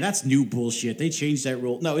 oh man, that's new bullshit. They changed that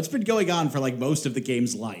rule. No, it's been going on for like most of the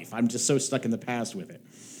game's life. I'm just so stuck in the past with it.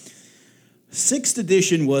 6th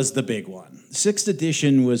edition was the big one. 6th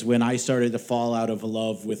edition was when I started to fall out of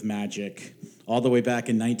love with Magic all the way back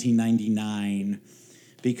in 1999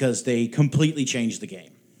 because they completely changed the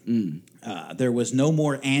game. There was no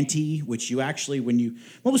more ante, which you actually,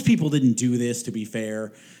 most people didn't do this, to be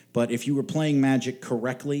fair, but if you were playing Magic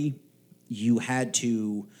correctly, you had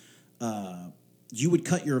to, you would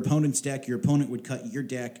cut your opponent's deck, your opponent would cut your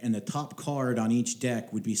deck, and the top card on each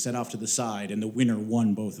deck would be set off to the side, and the winner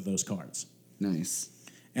won both of those cards. Nice.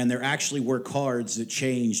 And there actually were cards that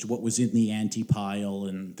changed what was in the ante pile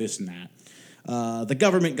and this and that. The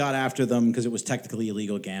government got after them because it was technically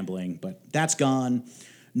illegal gambling, but that's gone.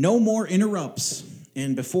 No more interrupts.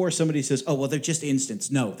 And before somebody says, oh, well, they're just instants.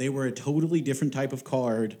 No, they were a totally different type of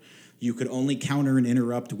card. You could only counter an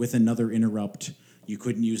interrupt with another interrupt. You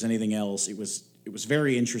couldn't use anything else. It was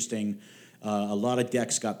very interesting. A lot of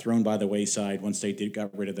decks got thrown by the wayside once they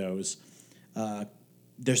got rid of those.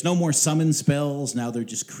 There's no more summon spells. Now they're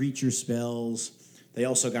just creature spells. They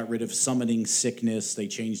also got rid of summoning sickness. They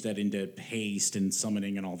changed that into haste and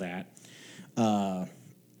summoning and all that.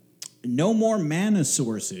 No more mana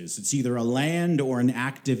sources. It's either a land or an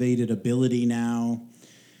activated ability now.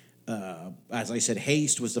 As I said,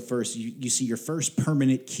 haste was the first. You see your first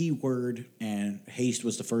permanent keyword, and haste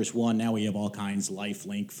was the first one. Now we have all kinds: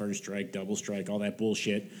 lifelink, first strike, double strike, all that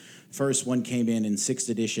bullshit. First one came in 6th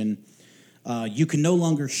edition. You can no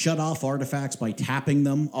longer shut off artifacts by tapping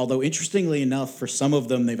them, although interestingly enough, for some of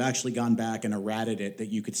them, they've actually gone back and errated it that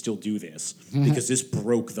you could still do this because this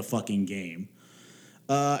broke the fucking game.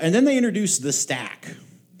 And then they introduced the stack,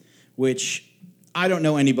 which I don't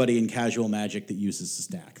know anybody in casual Magic that uses the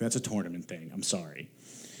stack. That's a tournament thing. I'm sorry.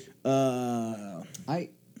 I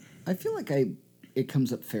feel like it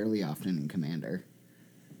comes up fairly often in Commander.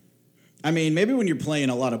 I mean, maybe when you're playing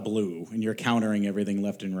a lot of blue and you're countering everything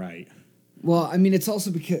left and right. Well, I mean, it's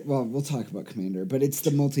also because, well, we'll talk about Commander, but it's the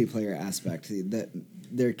multiplayer aspect that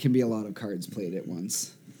there can be a lot of cards played at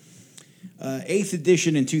once. 8th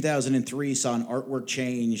edition in 2003 saw an artwork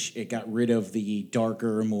change. It got rid of the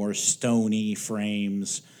darker, more stony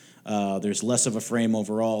frames. There's less of a frame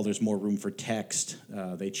overall. There's more room for text.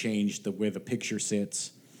 They changed where the picture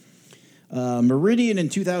sits. Meridian in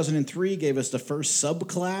 2003 gave us the first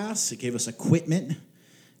subclass. It gave us equipment.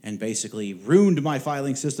 and basically ruined my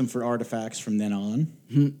filing system for artifacts from then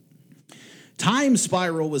on. Time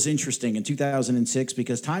Spiral was interesting in 2006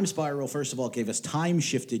 because Time Spiral, first of all, gave us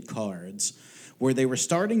time-shifted cards where they were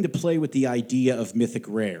starting to play with the idea of mythic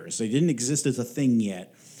rares. They didn't exist as a thing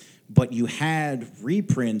yet, but you had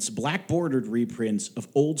reprints, black-bordered reprints of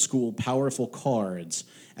old-school powerful cards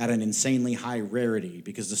at an insanely high rarity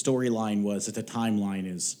because the storyline was that the timeline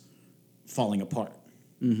is falling apart.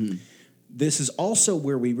 Mm-hmm. This is also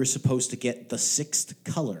where we were supposed to get the sixth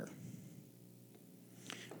color.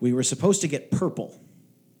 We were supposed to get purple.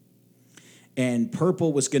 And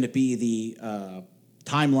purple was going to be the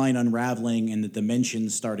timeline unraveling and the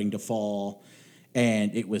dimensions starting to fall.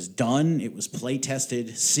 And it was done. It was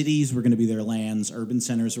play-tested. Cities were going to be their lands. Urban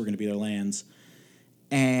centers were going to be their lands.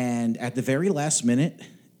 And at the very last minute,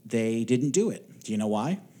 they didn't do it. Do you know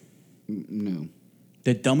why? No.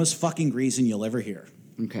 The dumbest fucking reason you'll ever hear.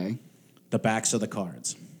 Okay. The backs of the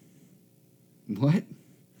cards. What?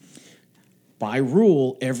 By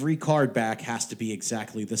rule, every card back has to be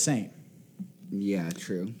exactly the same. Yeah,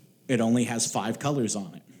 true. It only has 5 colors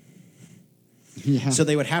on it. Yeah. So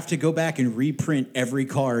they would have to go back and reprint every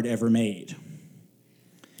card ever made.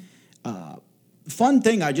 Fun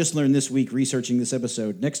thing I just learned this week researching this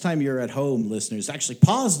episode. Next time you're at home, listeners, actually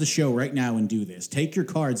pause the show right now and do this. Take your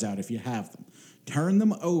cards out if you have them. Turn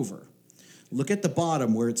them over. Look at the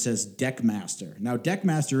bottom where it says Deckmaster. Now,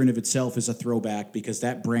 Deckmaster in of itself is a throwback because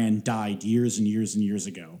that brand died years and years and years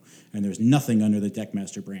ago, and there's nothing under the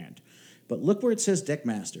Deckmaster brand. But look where it says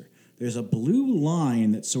Deckmaster. There's a blue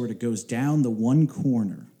line that sort of goes down the one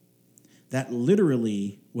corner. That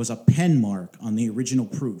literally was a pen mark on the original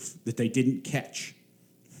proof that they didn't catch.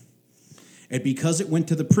 And because it went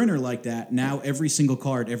to the printer like that, now every single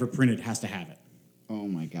card ever printed has to have it. Oh,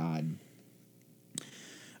 my God.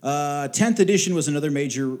 10th edition was another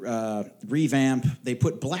major revamp. They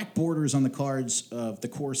put black borders on the cards of the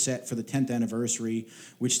core set for the 10th anniversary,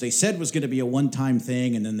 which they said was going to be a one-time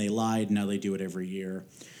thing, and then they lied. Now they do it every year.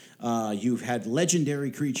 You've had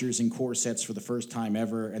legendary creatures in core sets for the first time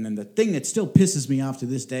ever, and then the thing that still pisses me off to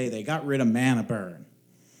this day, they got rid of Mana Burn.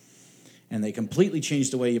 And they completely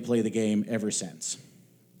changed the way you play the game ever since.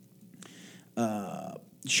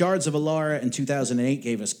 Shards of Alara in 2008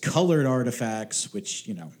 gave us colored artifacts, which,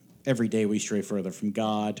 you know, every day we stray further from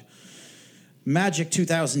God. Magic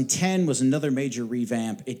 2010 was another major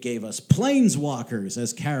revamp. It gave us planeswalkers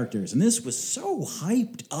as characters, and this was so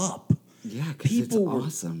hyped up. Yeah, because it's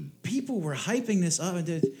awesome. People were hyping this up.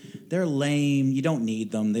 They're lame. You don't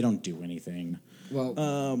need them. They don't do anything. Well,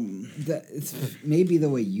 it's maybe the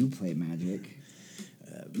way you play Magic.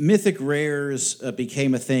 Mythic Rares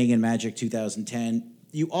became a thing in Magic 2010.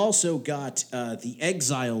 You also got the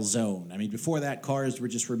Exile Zone. I mean, before that, cards were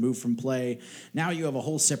just removed from play. Now you have a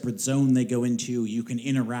whole separate zone they go into. You can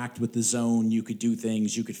interact with the zone. You could do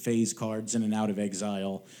things. You could phase cards in and out of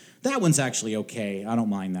exile. That one's actually okay. I don't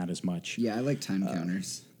mind that as much. Yeah, I like time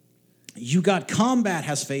counters. You got Combat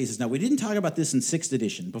has phases. Now, we didn't talk about this in 6th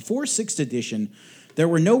edition. Before 6th edition, there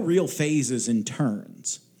were no real phases in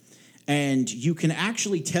turns. And you can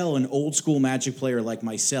actually tell an old school Magic player like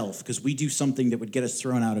myself, because we do something that would get us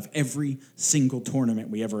thrown out of every single tournament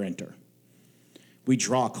we ever enter. We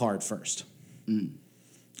draw a card first.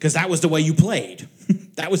 Because that was the way you played.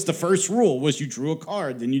 That was the first rule, was you drew a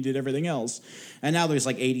card, then you did everything else. And now there's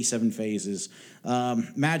like 87 phases.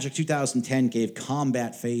 Magic 2010 gave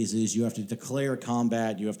combat phases. You have to declare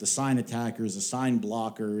combat. You have to assign attackers, assign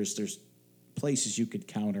blockers. There's places you could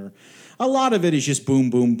counter. A lot of it is just boom,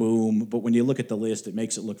 boom, boom. But when you look at the list, it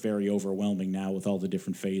makes it look very overwhelming now with all the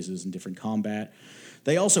different phases and different combat.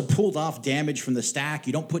 They also pulled off damage from the stack.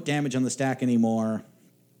 You don't put damage on the stack anymore.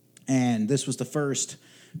 And this was the first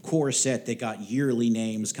core set that got yearly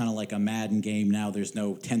names, kind of like a Madden game. Now there's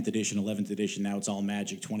no 10th edition, 11th edition. Now it's all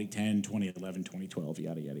Magic 2010, 2011, 2012,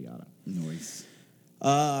 yada, yada, yada. Noise.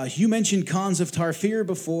 You mentioned Khans of Tarfir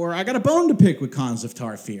before. I got a bone to pick with Khans of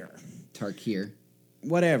Tarfir. Tarkir.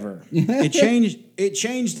 Whatever. It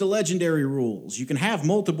changed the legendary rules. You can have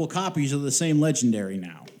multiple copies of the same legendary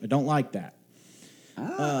now. I don't like that.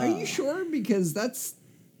 Are you sure? Because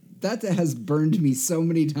that has burned me so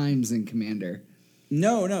many times in Commander.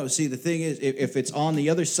 No. See, the thing is, if it's on the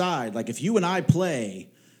other side, like if you and I play,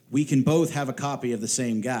 we can both have a copy of the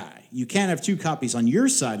same guy. You can't have 2 copies on your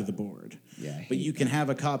side of the board. Yeah, but you can have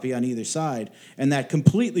a copy on either side. And that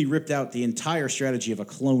completely ripped out the entire strategy of a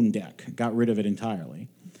clone deck. Got rid of it entirely.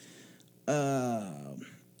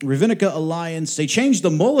 Ravenica Alliance, they changed the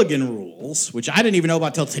mulligan rules, which I didn't even know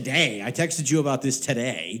about till today. I texted you about this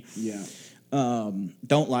today. Yeah.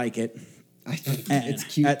 Don't like it. It's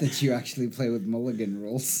cute that you actually play with mulligan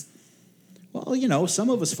rules. Well, some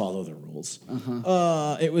of us follow the rules.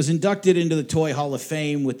 It was inducted into the Toy Hall of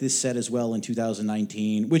Fame with this set as well in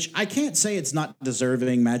 2019, which I can't say it's not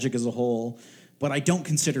deserving, Magic as a whole, but I don't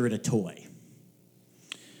consider it a toy.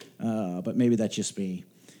 But maybe that's just me.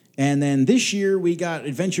 And then this year we got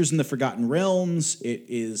Adventures in the Forgotten Realms. It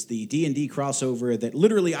is the D&D crossover that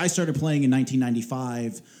literally I started playing in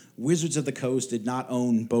 1995. Wizards of the Coast did not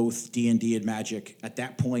own both D&D and Magic at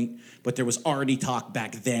that point, but there was already talk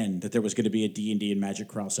back then that there was going to be a D&D and Magic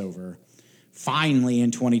crossover. Finally,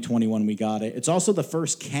 in 2021, we got it. It's also the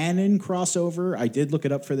first canon crossover. I did look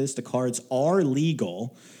it up for this. The cards are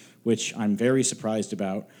legal, which I'm very surprised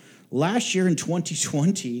about. Last year in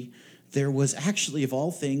 2020, there was actually, of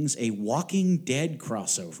all things, a Walking Dead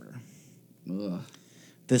crossover. Ugh.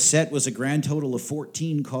 The set was a grand total of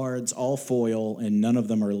 14 cards, all foil, and none of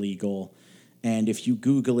them are legal. And if you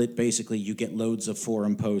Google it, basically you get loads of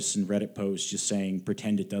forum posts and Reddit posts just saying,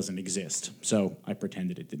 pretend it doesn't exist. So I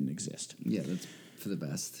pretended it didn't exist. Yeah, that's for the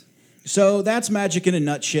best. So that's Magic in a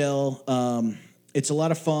nutshell. It's a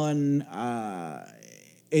lot of fun.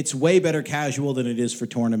 It's way better casual than it is for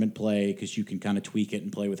tournament play because you can kind of tweak it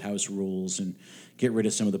and play with house rules and get rid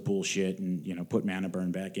of some of the bullshit and put mana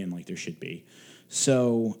burn back in like there should be.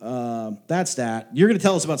 So that's that. You're going to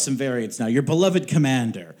tell us about some variants now. Your beloved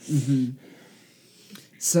Commander. Mm-hmm.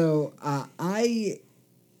 So I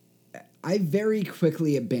very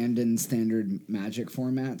quickly abandoned standard Magic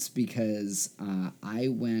formats because I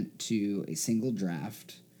went to a single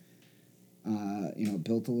draft,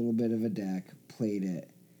 built a little bit of a deck, played it,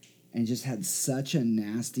 and just had such a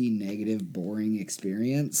nasty, negative, boring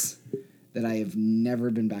experience that I have never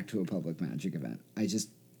been back to a public Magic event. I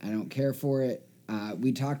don't care for it.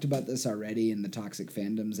 We talked about this already in the Toxic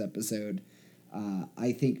Fandoms episode.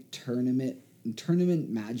 I think tournament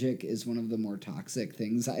Magic is one of the more toxic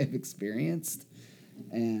things I have experienced,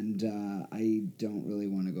 and I don't really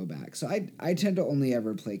want to go back. So I tend to only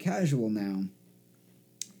ever play casual now,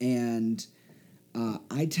 and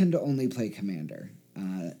I tend to only play Commander.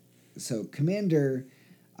 So Commander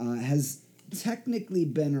has technically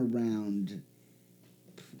been around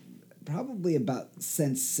probably about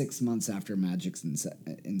since 6 months after Magic's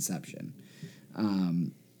inception.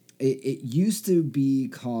 It used to be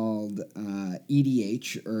called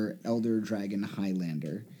EDH, or Elder Dragon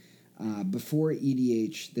Highlander. Before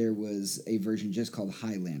EDH, there was a version just called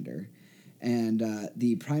Highlander. And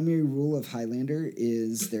the primary rule of Highlander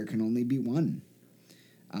is there can only be one.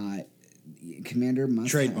 Commander must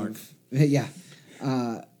trademark.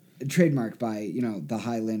 Trademark by the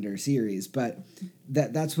Highlander series, but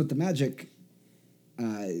that's what the Magic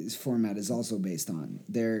format is also based on.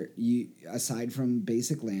 Aside from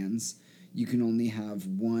basic lands, you can only have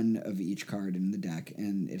one of each card in the deck,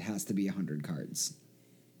 and it has to be 100 cards.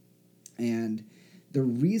 And the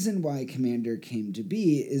reason why Commander came to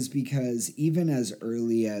be is because even as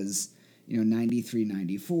early as 93,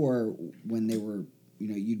 94, when they were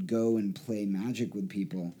you'd go and play Magic with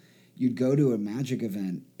people, you'd go to a Magic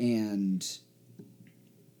event and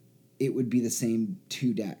it would be the same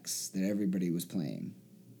two decks that everybody was playing.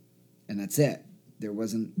 And that's it. There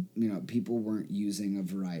wasn't, people weren't using a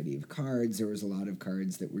variety of cards. There was a lot of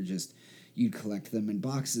cards that were just, you'd collect them in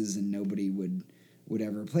boxes and nobody would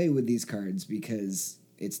ever play with these cards because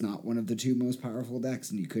it's not one of the two most powerful decks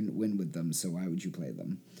and you couldn't win with them, so why would you play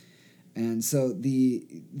them? And so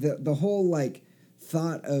the whole,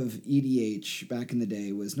 thought of EDH back in the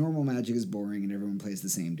day was normal Magic is boring and everyone plays the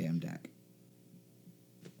same damn deck.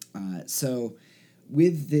 So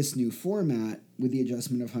with this new format, with the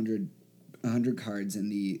adjustment of 100 cards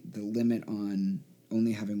and the limit on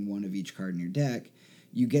only having one of each card in your deck,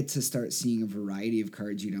 you get to start seeing a variety of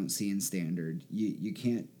cards you don't see in Standard. You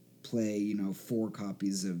can't play 4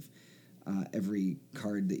 copies of every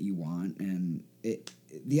card that you want. And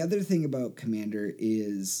the other thing about Commander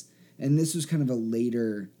is, and this was kind of a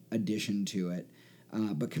later addition to it,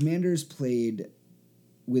 but Commander's played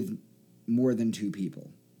with more than 2 people.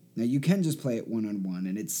 Now, you can just play it one-on-one,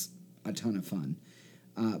 and it's a ton of fun.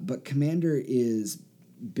 But Commander is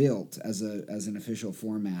built as an official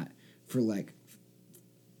format for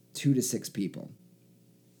 2 to 6 people.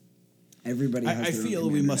 Everybody has I their own feel we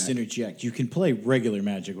Commander must deck. interject. You can play regular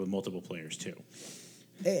Magic with multiple players, too.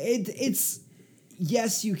 It's...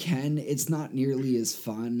 Yes, you can. It's not nearly as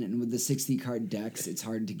fun, and with the 60-card decks, it's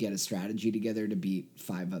hard to get a strategy together to beat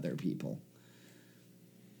 5 other people.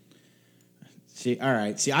 See, all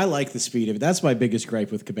right. See, I like the speed of it. That's my biggest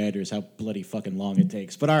gripe with Commander is how bloody fucking long it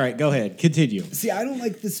takes. But all right, go ahead. Continue. See, I don't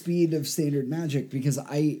like the speed of Standard Magic because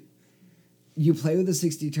I you play with a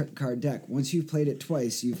 60-card deck. Once you've played it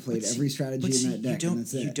twice, you've played every strategy in that deck, and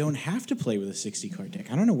that's it. You don't have to play with a 60-card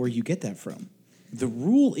deck. I don't know where you get that from. The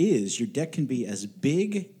rule is your deck can be as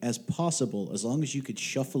big as possible as long as you could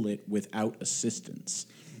shuffle it without assistance.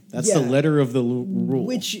 That's the letter of the rule.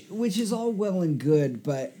 Which is all well and good,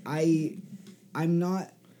 but I'm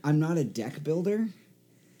not a deck builder,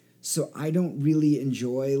 so I don't really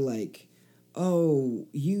enjoy like, oh,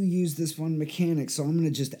 you use this one mechanic, so I'm going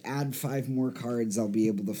to just add 5 more cards I'll be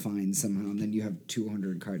able to find somehow, and then you have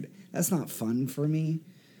 200 card. That's not fun for me.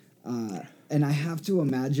 And I have to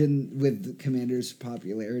imagine with Commander's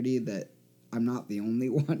popularity that I'm not the only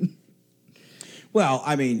one. Well,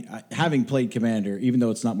 I mean, having played Commander, even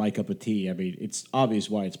though it's not my cup of tea, I mean, it's obvious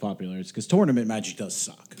why it's popular. It's because tournament Magic does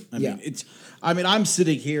suck. I mean, I'm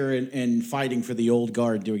sitting here and fighting for the old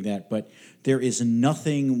guard doing that, but there is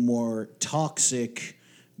nothing more toxic,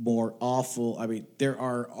 more awful. I mean, there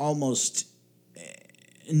are almost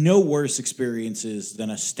no worse experiences than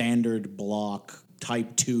a standard block,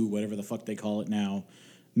 type 2, whatever the fuck they call it now,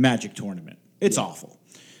 Magic tournament. It's awful.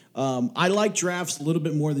 I like drafts a little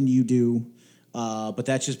bit more than you do. But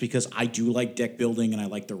that's just because I do like deck building and I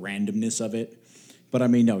like the randomness of it. But I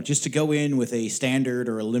mean, no, just to go in with a standard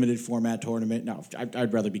or a limited format tournament, no,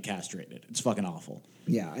 I'd rather be castrated. It's fucking awful.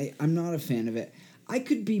 Yeah, I'm not a fan of it. I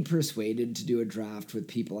could be persuaded to do a draft with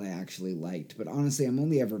people I actually liked, but honestly, I'm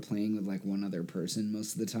only ever playing with like one other person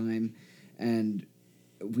most of the time, and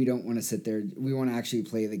we don't want to sit there. We want to actually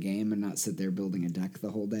play the game and not sit there building a deck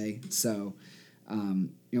the whole day. So,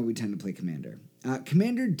 we tend to play Commander.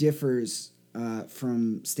 Commander differs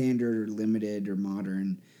from standard or limited or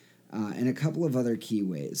modern in a couple of other key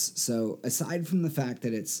ways. So aside from the fact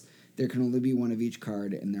that there can only be one of each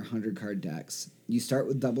card and they're 100-card decks, you start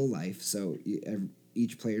with double life, so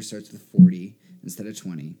each player starts with 40 instead of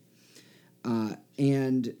 20.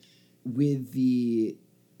 And with the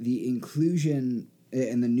inclusion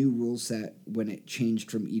and the new rule set when it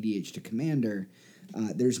changed from EDH to Commander,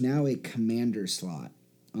 there's now a Commander slot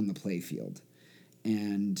on the playfield.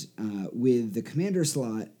 And with the Commander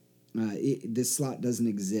slot, this slot doesn't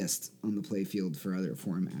exist on the playfield for other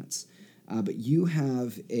formats. But you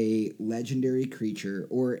have a legendary creature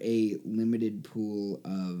or a limited pool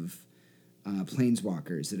of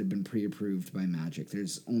planeswalkers that have been pre-approved by Magic.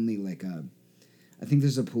 There's only I think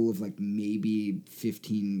there's a pool of like maybe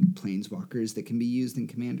 15 planeswalkers that can be used in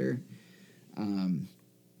Commander.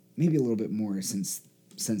 Maybe a little bit more since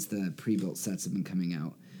the pre-built sets have been coming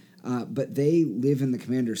out. But they live in the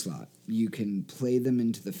Commander slot. You can play them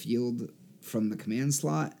into the field from the command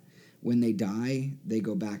slot. When they die, they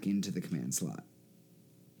go back into the command slot.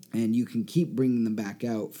 And you can keep bringing them back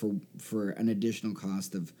out for an additional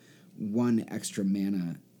cost of 1 extra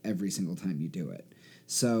mana every single time you do it.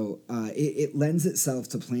 So it lends itself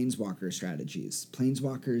to Planeswalker strategies.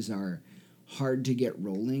 Planeswalkers are hard to get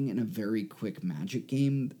rolling in a very quick Magic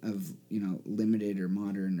game of limited or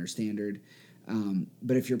modern or standard.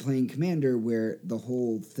 But if you're playing Commander, where the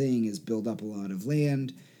whole thing is build up a lot of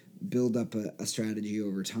land, build up a strategy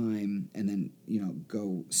over time, and then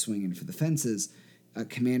go swinging for the fences,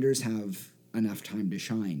 Commanders have enough time to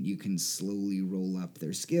shine. You can slowly roll up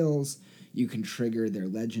their skills, you can trigger their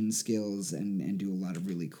legend skills, and do a lot of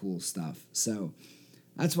really cool stuff. So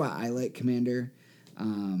that's why I like Commander.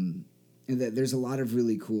 And that there's a lot of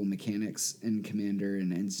really cool mechanics in Commander,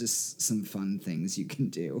 and it's just some fun things you can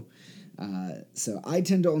do. So I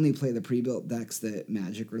tend to only play the pre-built decks that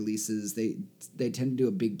Magic releases. They tend to do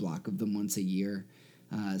a big block of them once a year.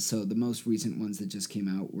 So the most recent ones that just came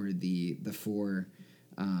out were the 4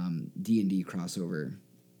 D&D crossover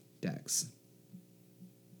decks.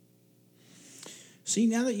 See,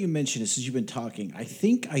 now that you mention it, since you've been talking, I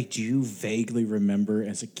think I do vaguely remember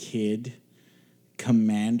as a kid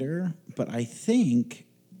Commander, but I think,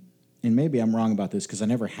 and maybe I'm wrong about this because I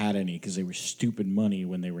never had any because they were stupid money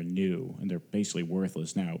when they were new, and they're basically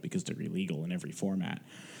worthless now because they're illegal in every format.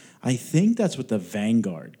 I think that's what the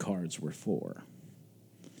Vanguard cards were for.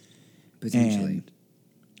 Potentially.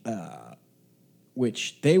 And,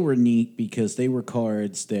 which they were neat because they were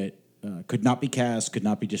cards that could not be cast, could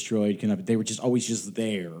not be destroyed. They were always just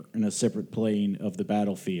there in a separate plane of the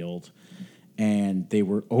battlefield, and they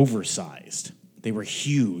were oversized. They were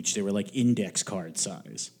huge. They were like index card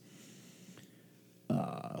size.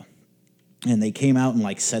 And they came out in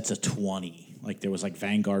like sets of 20. Like there was like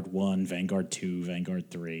Vanguard 1, Vanguard 2, Vanguard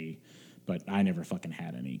 3. But I never fucking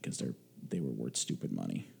had any because they were worth stupid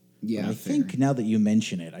money. Yeah, I think now that you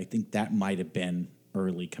mention it, I think that might have been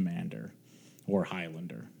early Commander or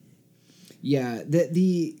Highlander. Yeah,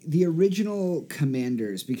 the original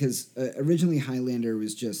Commanders, because originally Highlander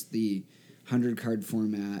was just the 100-card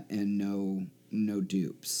format and no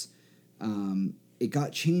dupes. It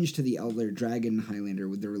got changed to the Elder Dragon Highlander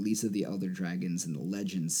with the release of the Elder Dragons and the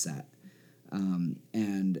Legends set.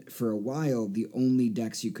 And for a while, the only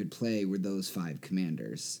decks you could play were those 5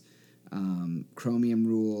 commanders. Chromium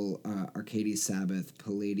Rule, Arcades Sabbath,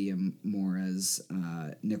 Palladium Morez,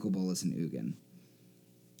 Nicol Bolas, and Ugin.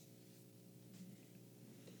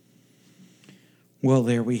 Well,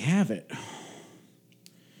 there we have it.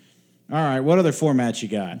 All right, what other formats you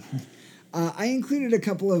got? I included a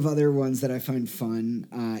couple of other ones that I find fun.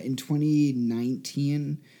 In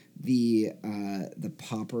 2019, the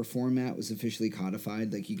Pauper format was officially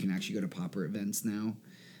codified. Like, you can actually go to Pauper events now.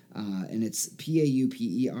 And it's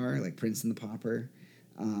Pauper, like Prince and the Pauper.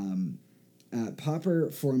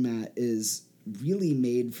 Pauper format is really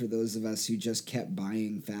made for those of us who just kept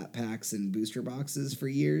buying fat packs and booster boxes for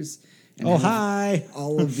years. And hi!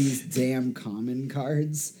 all of these damn common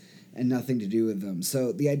cards and nothing to do with them.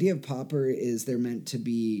 So the idea of Pauper is they're meant to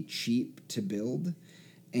be cheap to build,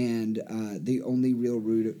 and the only real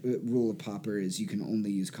rule of Pauper is you can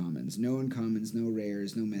only use commons. No uncommons, no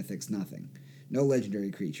rares, no mythics, nothing. No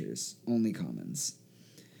legendary creatures, only commons.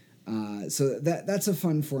 So that's a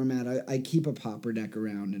fun format. I keep a Pauper deck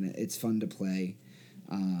around, and it's fun to play.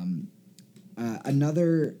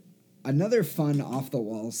 Another fun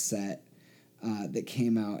off-the-wall set that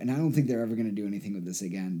came out, and I don't think they're ever going to do anything with this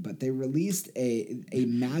again, but they released a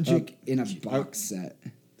Magic in a box set.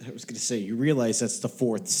 I was going to say, you realize that's the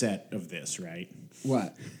 4th set of this, right?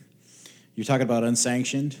 What? You're talking about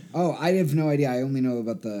Unsanctioned? Oh, I have no idea. I only know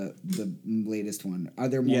about the latest one. Are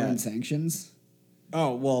there more Unsanctions?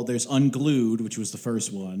 Oh, well, there's Unglued, which was the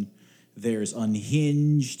first one. There's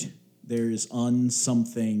Unhinged. There's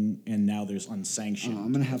Unsomething, and now there's Unsanctioned. Oh,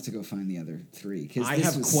 I'm going to have to go find the other 3. I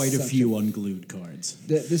have quite a few Unglued cards.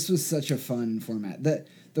 This was such a fun format.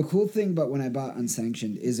 The cool thing about when I bought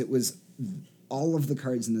Unsanctioned is it was all of the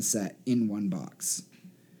cards in the set in one box.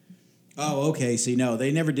 Oh, okay. See, no,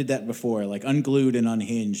 they never did that before. Like, Unglued and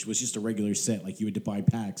Unhinged was just a regular set. Like, you had to buy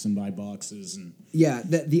packs and buy boxes. And yeah,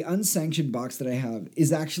 the Unsanctioned box that I have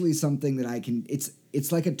is actually something that I can...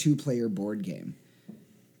 It's like a 2-player board game,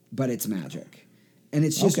 but it's Magic. And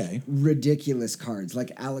it's just ridiculous cards,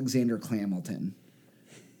 like Alexander Clamilton.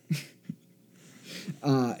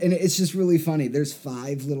 And it's just really funny. There's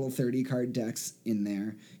 5 little 30-card decks in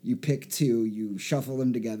there. You pick 2, you shuffle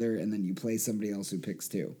them together, and then you play somebody else who picks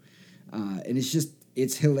 2. And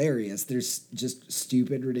it's hilarious. There's just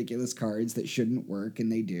stupid, ridiculous cards that shouldn't work,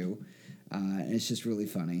 and they do. And it's just really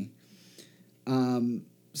funny.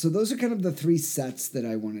 So those are kind of the 3 sets that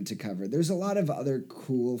I wanted to cover. There's a lot of other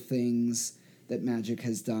cool things that Magic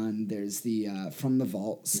has done. There's the From the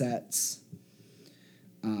Vault sets.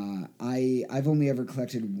 I've only ever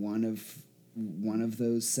collected one of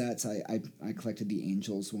those sets. I collected the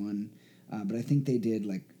Angels one, but I think they did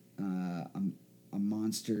like a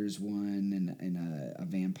Monsters one and a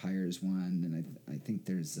Vampires one, and I think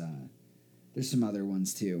there's some other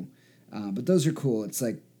ones too. But those are cool. It's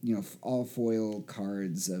like, all foil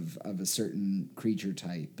cards of a certain creature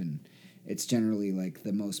type, and it's generally like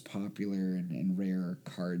the most popular and rare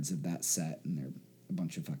cards of that set, and they're a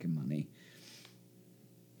bunch of fucking money.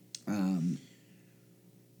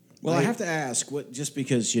 Well, I have to ask, just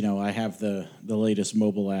because, I have the latest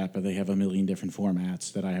mobile app and they have a million different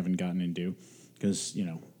formats that I haven't gotten into because,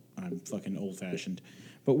 I'm fucking old-fashioned.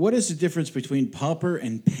 But what is the difference between Pauper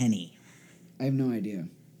and Penny? I have no idea.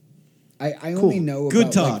 I only know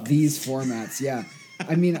about like, these formats, yeah.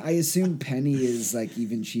 I mean, I assume Penny is like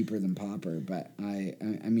even cheaper than Pauper, but I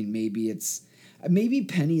mean, maybe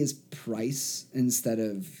Penny is price instead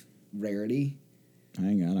of rarity.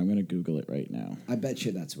 Hang on, I'm going to Google it right now. I bet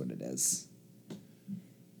you that's what it is.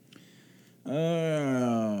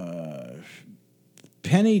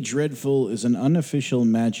 Penny Dreadful is an unofficial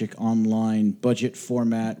Magic Online budget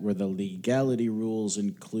format where the legality rules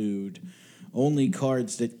include only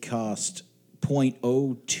cards that cost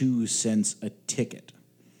 0.02 cents a ticket.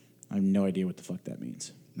 I have no idea what the fuck that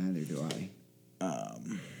means. Neither do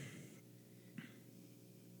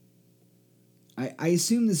I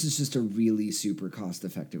assume this is just a really super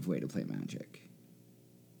cost-effective way to play Magic.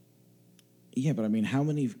 Yeah, but I mean, how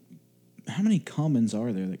many commons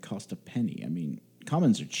are there that cost a penny? I mean,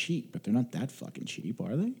 commons are cheap, but they're not that fucking cheap,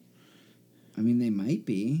 are they? I mean, they might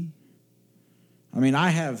be. I mean, I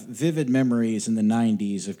have vivid memories in the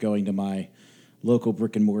 90s of going to my local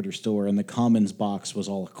brick-and-mortar store, and the commons box was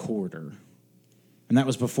all $0.25. And that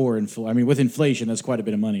was before with inflation, that's quite a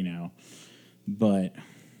bit of money now. But...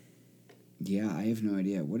 Yeah, I have no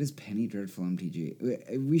idea. What is Penny Dreadful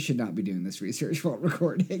MTG? We should not be doing this research while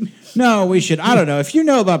recording. No, we should. I don't know. If you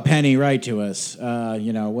know about Penny, write to us.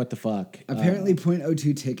 What the fuck? Apparently,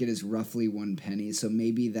 .02 ticket is roughly 1 penny, so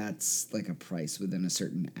maybe that's like a price within a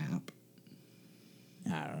certain app.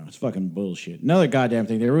 I don't know. It's fucking bullshit. Another goddamn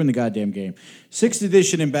thing. They ruined the goddamn game. 6th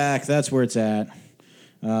edition and back, that's where it's at.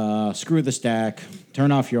 Screw the stack.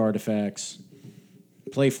 Turn off your artifacts.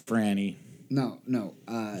 Play Franny. No.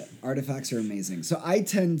 Artifacts are amazing. So I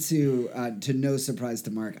tend to no surprise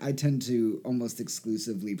to Mark, I tend to almost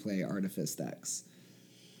exclusively play Artifice decks.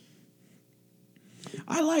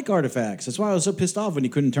 I like artifacts. That's why I was so pissed off when you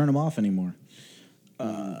couldn't turn them off anymore.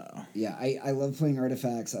 Yeah, I love playing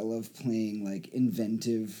artifacts. I love playing like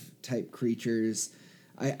inventive type creatures.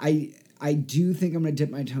 I do think I'm gonna dip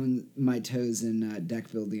my toes in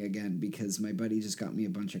deck building again because my buddy just got me a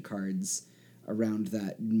bunch of cards around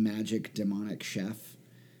that magic demonic chef,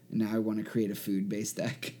 and now I want to create a food-based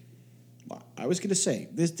deck. I was gonna say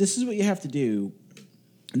this is what you have to do.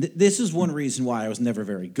 This is one reason why I was never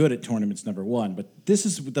very good at tournaments, number one, but this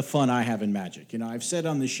is the fun I have in Magic. You know, I've said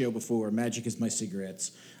on this show before, Magic is my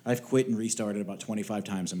cigarettes. I've quit and restarted about 25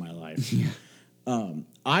 times in my life. Yeah.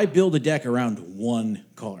 I build a deck around one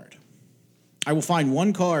card. I will find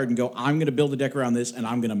one card and go, I'm going to build a deck around this, and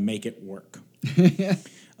I'm going to make it work.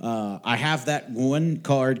 I have that one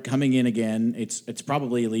card coming in again. It's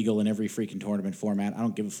probably illegal in every freaking tournament format. I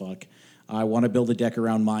don't give a fuck. I want to build a deck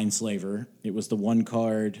around Mindslaver. It was the one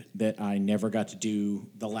card that I never got to do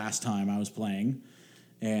the last time I was playing.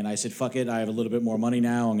 And I said, fuck it, I have a little bit more money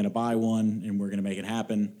now. I'm going to buy one, and we're going to make it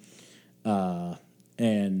happen.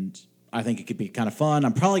 And I think it could be kind of fun.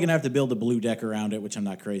 I'm probably going to have to build a blue deck around it, which I'm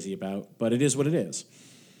not crazy about. But it is what it is.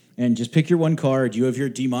 And just pick your one card. You have your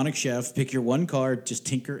Demonic Chef. Pick your one card. Just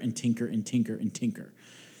tinker and tinker and tinker and tinker.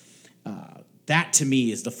 That, to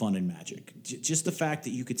me, is the fun in Magic. Just the fact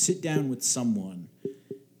that you could sit down with someone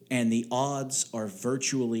and the odds are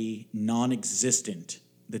virtually non-existent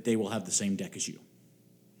that they will have the same deck as you.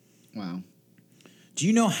 Wow. Do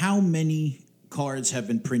you know how many cards have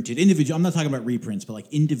been printed? Individual. I'm not talking about reprints, but like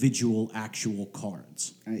individual actual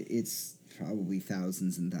cards. It's probably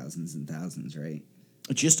thousands and thousands and thousands, right?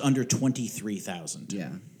 Just under 23,000.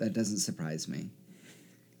 Yeah, that doesn't surprise me.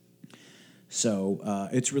 So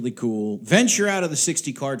it's really cool. Venture out of the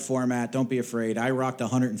 60-card format. Don't be afraid. I rocked a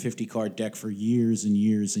 150-card deck for years and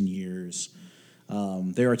years and years.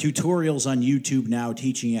 There are tutorials on YouTube now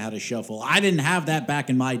teaching you how to shuffle. I didn't have that back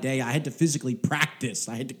in my day. I had to physically practice.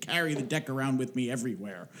 I had to carry the deck around with me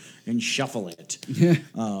everywhere and shuffle it.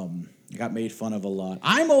 I got made fun of a lot.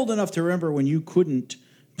 I'm old enough to remember when you couldn't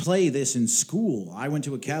play this in school. I went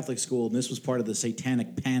to a Catholic school, and this was part of the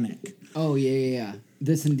Satanic Panic. Oh, yeah.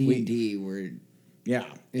 This and D&D were... Yeah.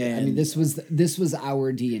 I mean, this was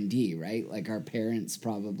our D&D, right? Like, our parents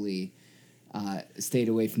probably stayed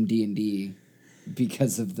away from D&D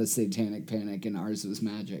because of the Satanic Panic, and ours was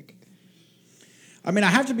Magic. I mean, I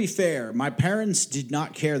have to be fair. My parents did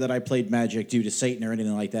not care that I played Magic due to Satan or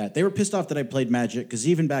anything like that. They were pissed off that I played Magic because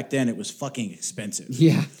even back then it was fucking expensive.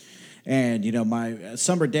 Yeah. And, you know, my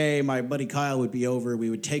summer day, my buddy Kyle would be over. We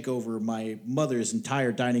would take over my mother's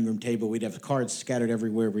entire dining room table. We'd have cards scattered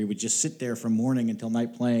everywhere. We would just sit there from morning until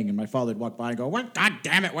night playing. And my father would walk by and go, "What? God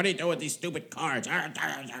damn it, what do you do with these stupid cards?"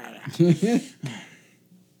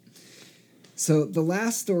 So the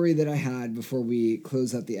last story that I had before we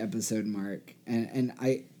close out the episode, Mark, and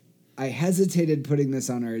I hesitated putting this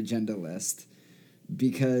on our agenda list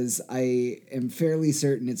because I am fairly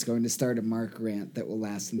certain it's going to start a Mark rant that will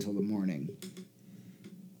last until the morning.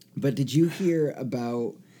 But did you hear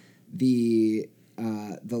about the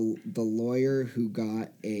lawyer who got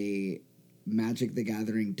a Magic the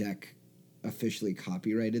Gathering deck officially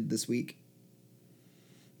copyrighted this week?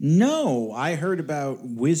 No, I heard about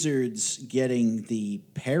Wizards getting the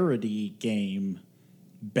parody game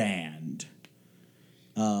banned.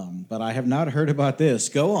 But I have not heard about this.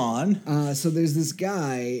 Go on. So there's this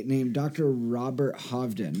guy named Dr. Robert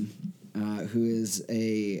Hovden, who is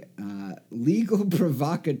a legal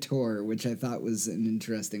provocateur, which I thought was an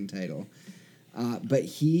interesting title. But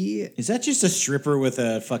he... Is that just a stripper with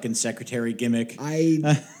a fucking secretary gimmick?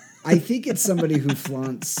 I think it's somebody who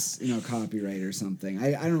flaunts, copyright or something.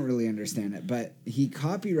 I don't really understand it. But he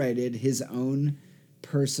copyrighted his own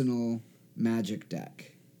personal Magic deck.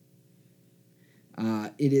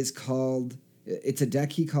 It's a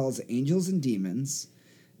deck he calls Angels and Demons.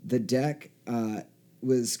 The deck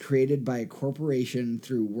was created by a corporation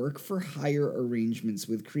through work-for-hire arrangements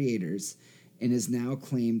with creators and is now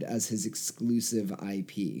claimed as his exclusive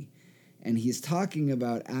IP. And he's talking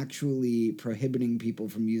about actually prohibiting people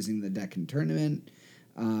from using the deck in tournament,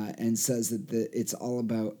 and says that it's all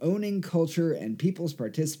about owning culture and people's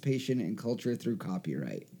participation in culture through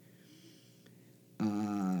copyright.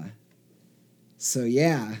 So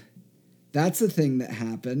yeah, that's a thing that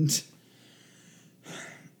happened.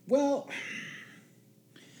 Well,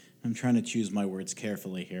 I'm trying to choose my words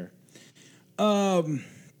carefully here.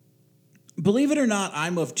 Believe it or not,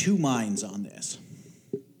 I'm of two minds on this.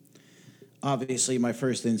 Obviously, my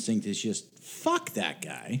first instinct is just, fuck that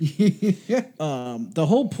guy. The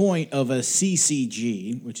whole point of a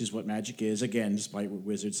CCG, which is what Magic is, again, despite what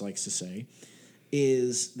Wizards likes to say,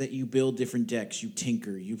 is that you build different decks, you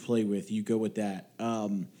tinker, you play with, you go with that.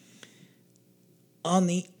 On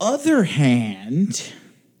the other hand,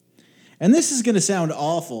 and this is going to sound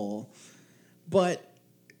awful, but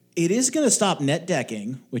it is going to stop net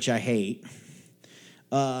decking, which I hate.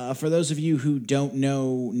 For those of you who don't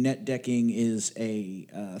know, net decking is a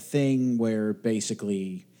thing where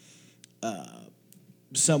basically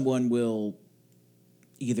someone will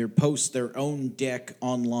either post their own deck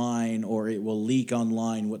online or it will leak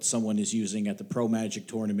online what someone is using at the Pro Magic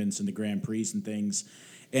tournaments and the Grand Prix and things,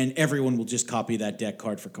 and everyone will just copy that deck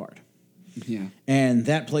card for card. Yeah. And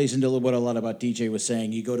that plays into what a lot about DJ was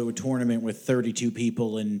saying. You go to a tournament with 32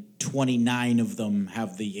 people and 29 of them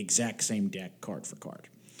have the exact same deck card for card.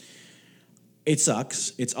 It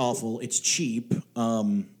sucks. It's awful. It's cheap.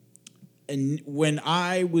 And when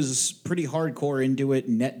I was pretty hardcore into it,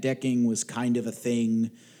 net decking was kind of a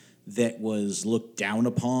thing that was looked down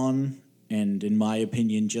upon, and in my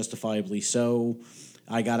opinion, justifiably so.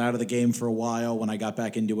 I got out of the game for a while. When I got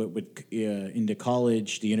back into it into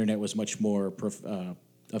college, the internet was much more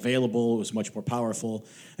available. It was much more powerful.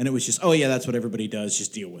 And it was just, oh, yeah, that's what everybody does.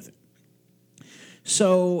 Just deal with it.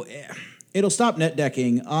 So it'll stop net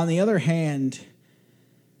decking. On the other hand,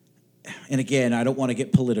 and again, I don't want to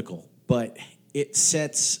get political, but it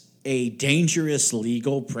sets a dangerous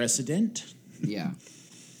legal precedent. Yeah.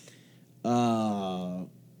 To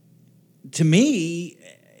me,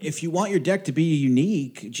 if you want your deck to be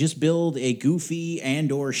unique, just build a goofy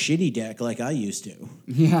and or shitty deck like I used to.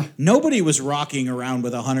 Yeah. Nobody was rocking around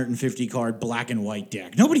with a 150 card black and white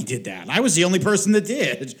deck. Nobody did that. I was the only person that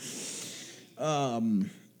did.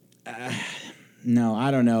 No,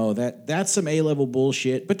 I don't know. That's some A-level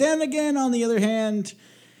bullshit. But then again, on the other hand,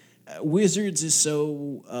 Wizards is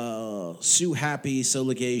so happy, so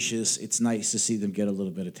lagacious. It's nice to see them get a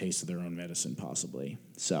little bit of taste of their own medicine, possibly.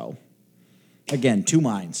 So, again, two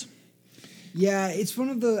minds. Yeah, it's one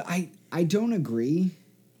of the... I don't agree,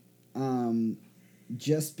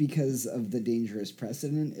 just because of the dangerous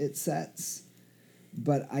precedent it sets.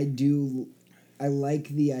 But I like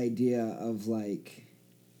the idea of, like,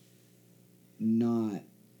 not...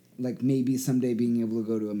 Like, maybe someday being able to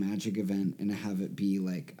go to a Magic event and have it be,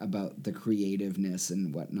 like, about the creativeness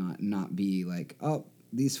and whatnot, not be like, oh,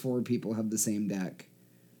 these 4 people have the same deck.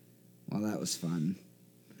 Well, that was fun.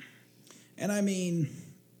 And I mean,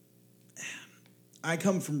 I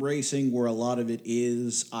come from racing where a lot of it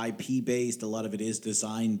is IP-based, a lot of it is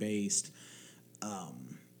design-based.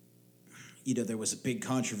 There was a big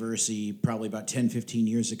controversy probably about 10, 15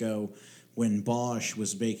 years ago when Bosch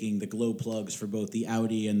was making the glow plugs for both the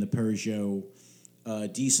Audi and the Peugeot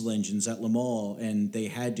diesel engines at Le Mans, and they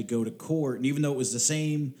had to go to court. And even though it was the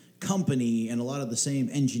same company and a lot of the same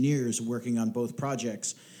engineers working on both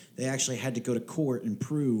projects, they actually had to go to court and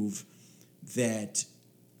prove that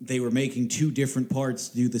they were making 2 different parts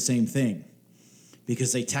do the same thing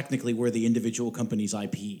because they technically were the individual company's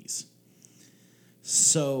IPs.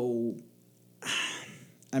 So,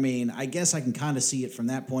 I mean, I guess I can kind of see it from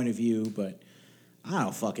that point of view, but I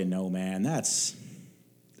don't fucking know, man. That's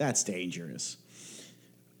dangerous.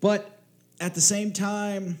 But at the same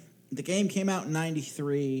time, the game came out in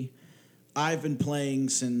 93. I've been playing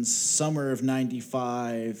since summer of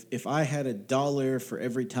 95. If I had $1 for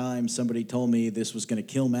every time somebody told me this was going to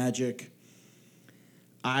kill Magic,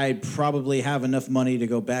 I'd probably have enough money to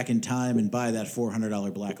go back in time and buy that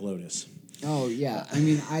 $400 Black Lotus. Oh, yeah. I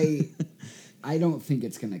mean, I don't think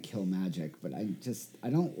it's going to kill Magic, but I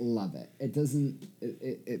don't love it. It doesn't,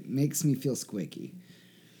 it makes me feel squicky.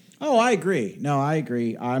 Oh, I agree. No, I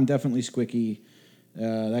agree. I'm definitely squicky.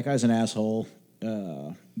 That guy's an asshole.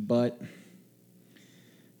 But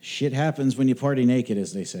shit happens when you party naked,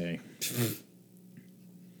 as they say.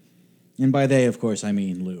 And by they, of course, I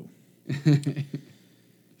mean Lou.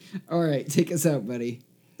 All right, take us out, buddy.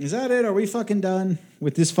 Is that it? Are we fucking done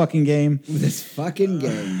with this fucking game? With this fucking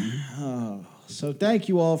game. So thank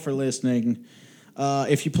you all for listening.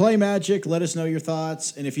 If you play Magic, let us know your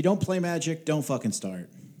thoughts. And if you don't play Magic, don't fucking start.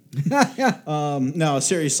 No,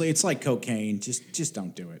 seriously, it's like cocaine. Just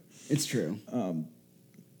don't do it. It's true.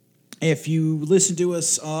 If you listen to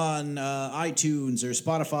us on iTunes or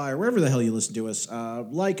Spotify or wherever the hell you listen to us,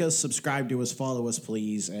 like us, subscribe to us, follow us,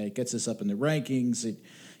 please. It gets us up in the rankings. It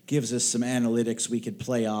gives us some analytics we could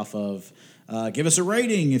play off of. Give us a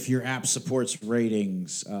rating if your app supports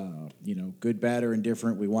ratings. Good, bad, or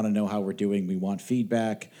indifferent. We want to know how we're doing. We want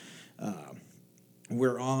feedback.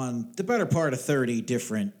 We're on the better part of 30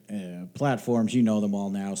 different platforms. You know them all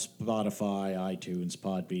now. Spotify, iTunes,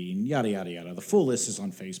 Podbean, yada, yada, yada. The full list is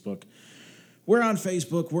on Facebook. We're on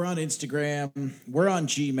Facebook. We're on Instagram. We're on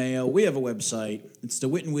Gmail. We have a website. It's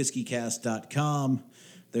thewitandwhiskeycast.com.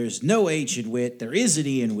 There's no H in wit. There is an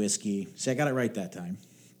E in whiskey. See, I got it right that time.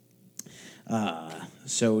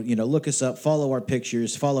 So look us up. Follow our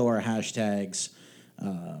pictures. Follow our hashtags.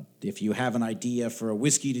 If you have an idea for a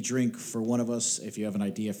whiskey to drink for one of us, if you have an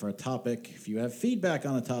idea for a topic, if you have feedback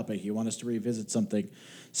on a topic, you want us to revisit something,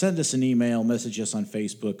 send us an email, message us on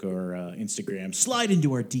Facebook or Instagram. Slide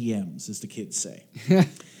into our DMs, as the kids say.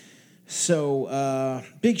 So,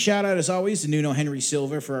 big shout out, as always, to Nuno Henry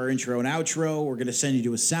Silva for our intro and outro. We're going to send you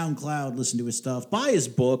to his SoundCloud, listen to his stuff, buy his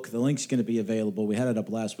book. The link's going to be available. We had it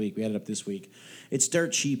up last week. We had it up this week. It's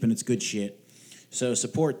dirt cheap and it's good shit. So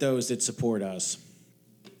support those that support us.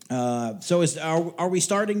 So are we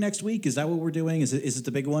starting next week? Is that what we're doing? Is it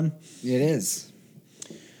the big one? It is.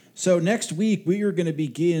 So next week we are going to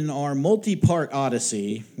begin our multi-part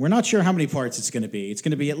odyssey. We're not sure how many parts it's going to be. It's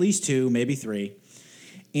going to be at least 2, maybe 3,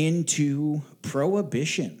 into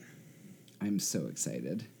Prohibition. I'm so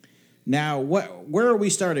excited. Now, where are we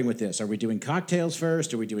starting with this? Are we doing cocktails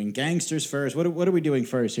first? Are we doing gangsters first? What are we doing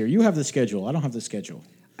first here? You have the schedule. I don't have the schedule.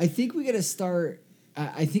 I think we got to start.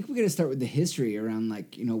 I think we got to start with the history around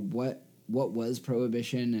what was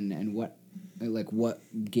Prohibition and what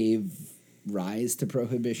gave rise to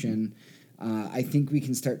Prohibition. I think we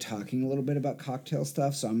can start talking a little bit about cocktail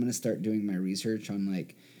stuff. So I'm going to start doing my research on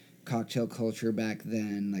cocktail culture back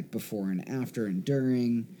then, before and after and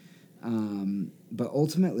during. But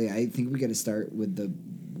ultimately, I think we got to start with the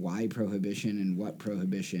why Prohibition and what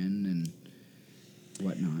Prohibition and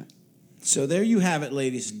whatnot. So there you have it,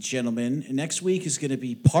 ladies and gentlemen. Next week is going to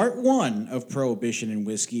be part 1 of Prohibition and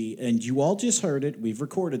Whiskey, and you all just heard it. We've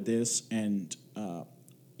recorded this, and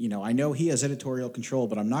I know he has editorial control,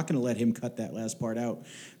 but I'm not going to let him cut that last part out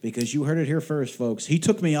because you heard it here first, folks. He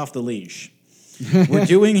took me off the leash. We're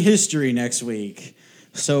doing history next week,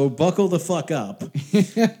 so buckle the fuck up.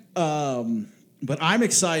 But I'm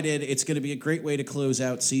excited. It's going to be a great way to close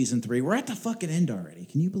out Season 3. We're at the fucking end already.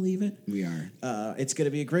 Can you believe it? We are. It's going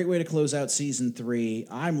to be a great way to close out Season 3.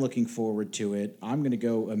 I'm looking forward to it. I'm going to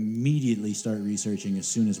go immediately start researching as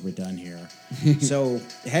soon as we're done here. So,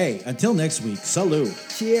 hey, until next week, salute.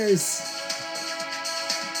 Cheers.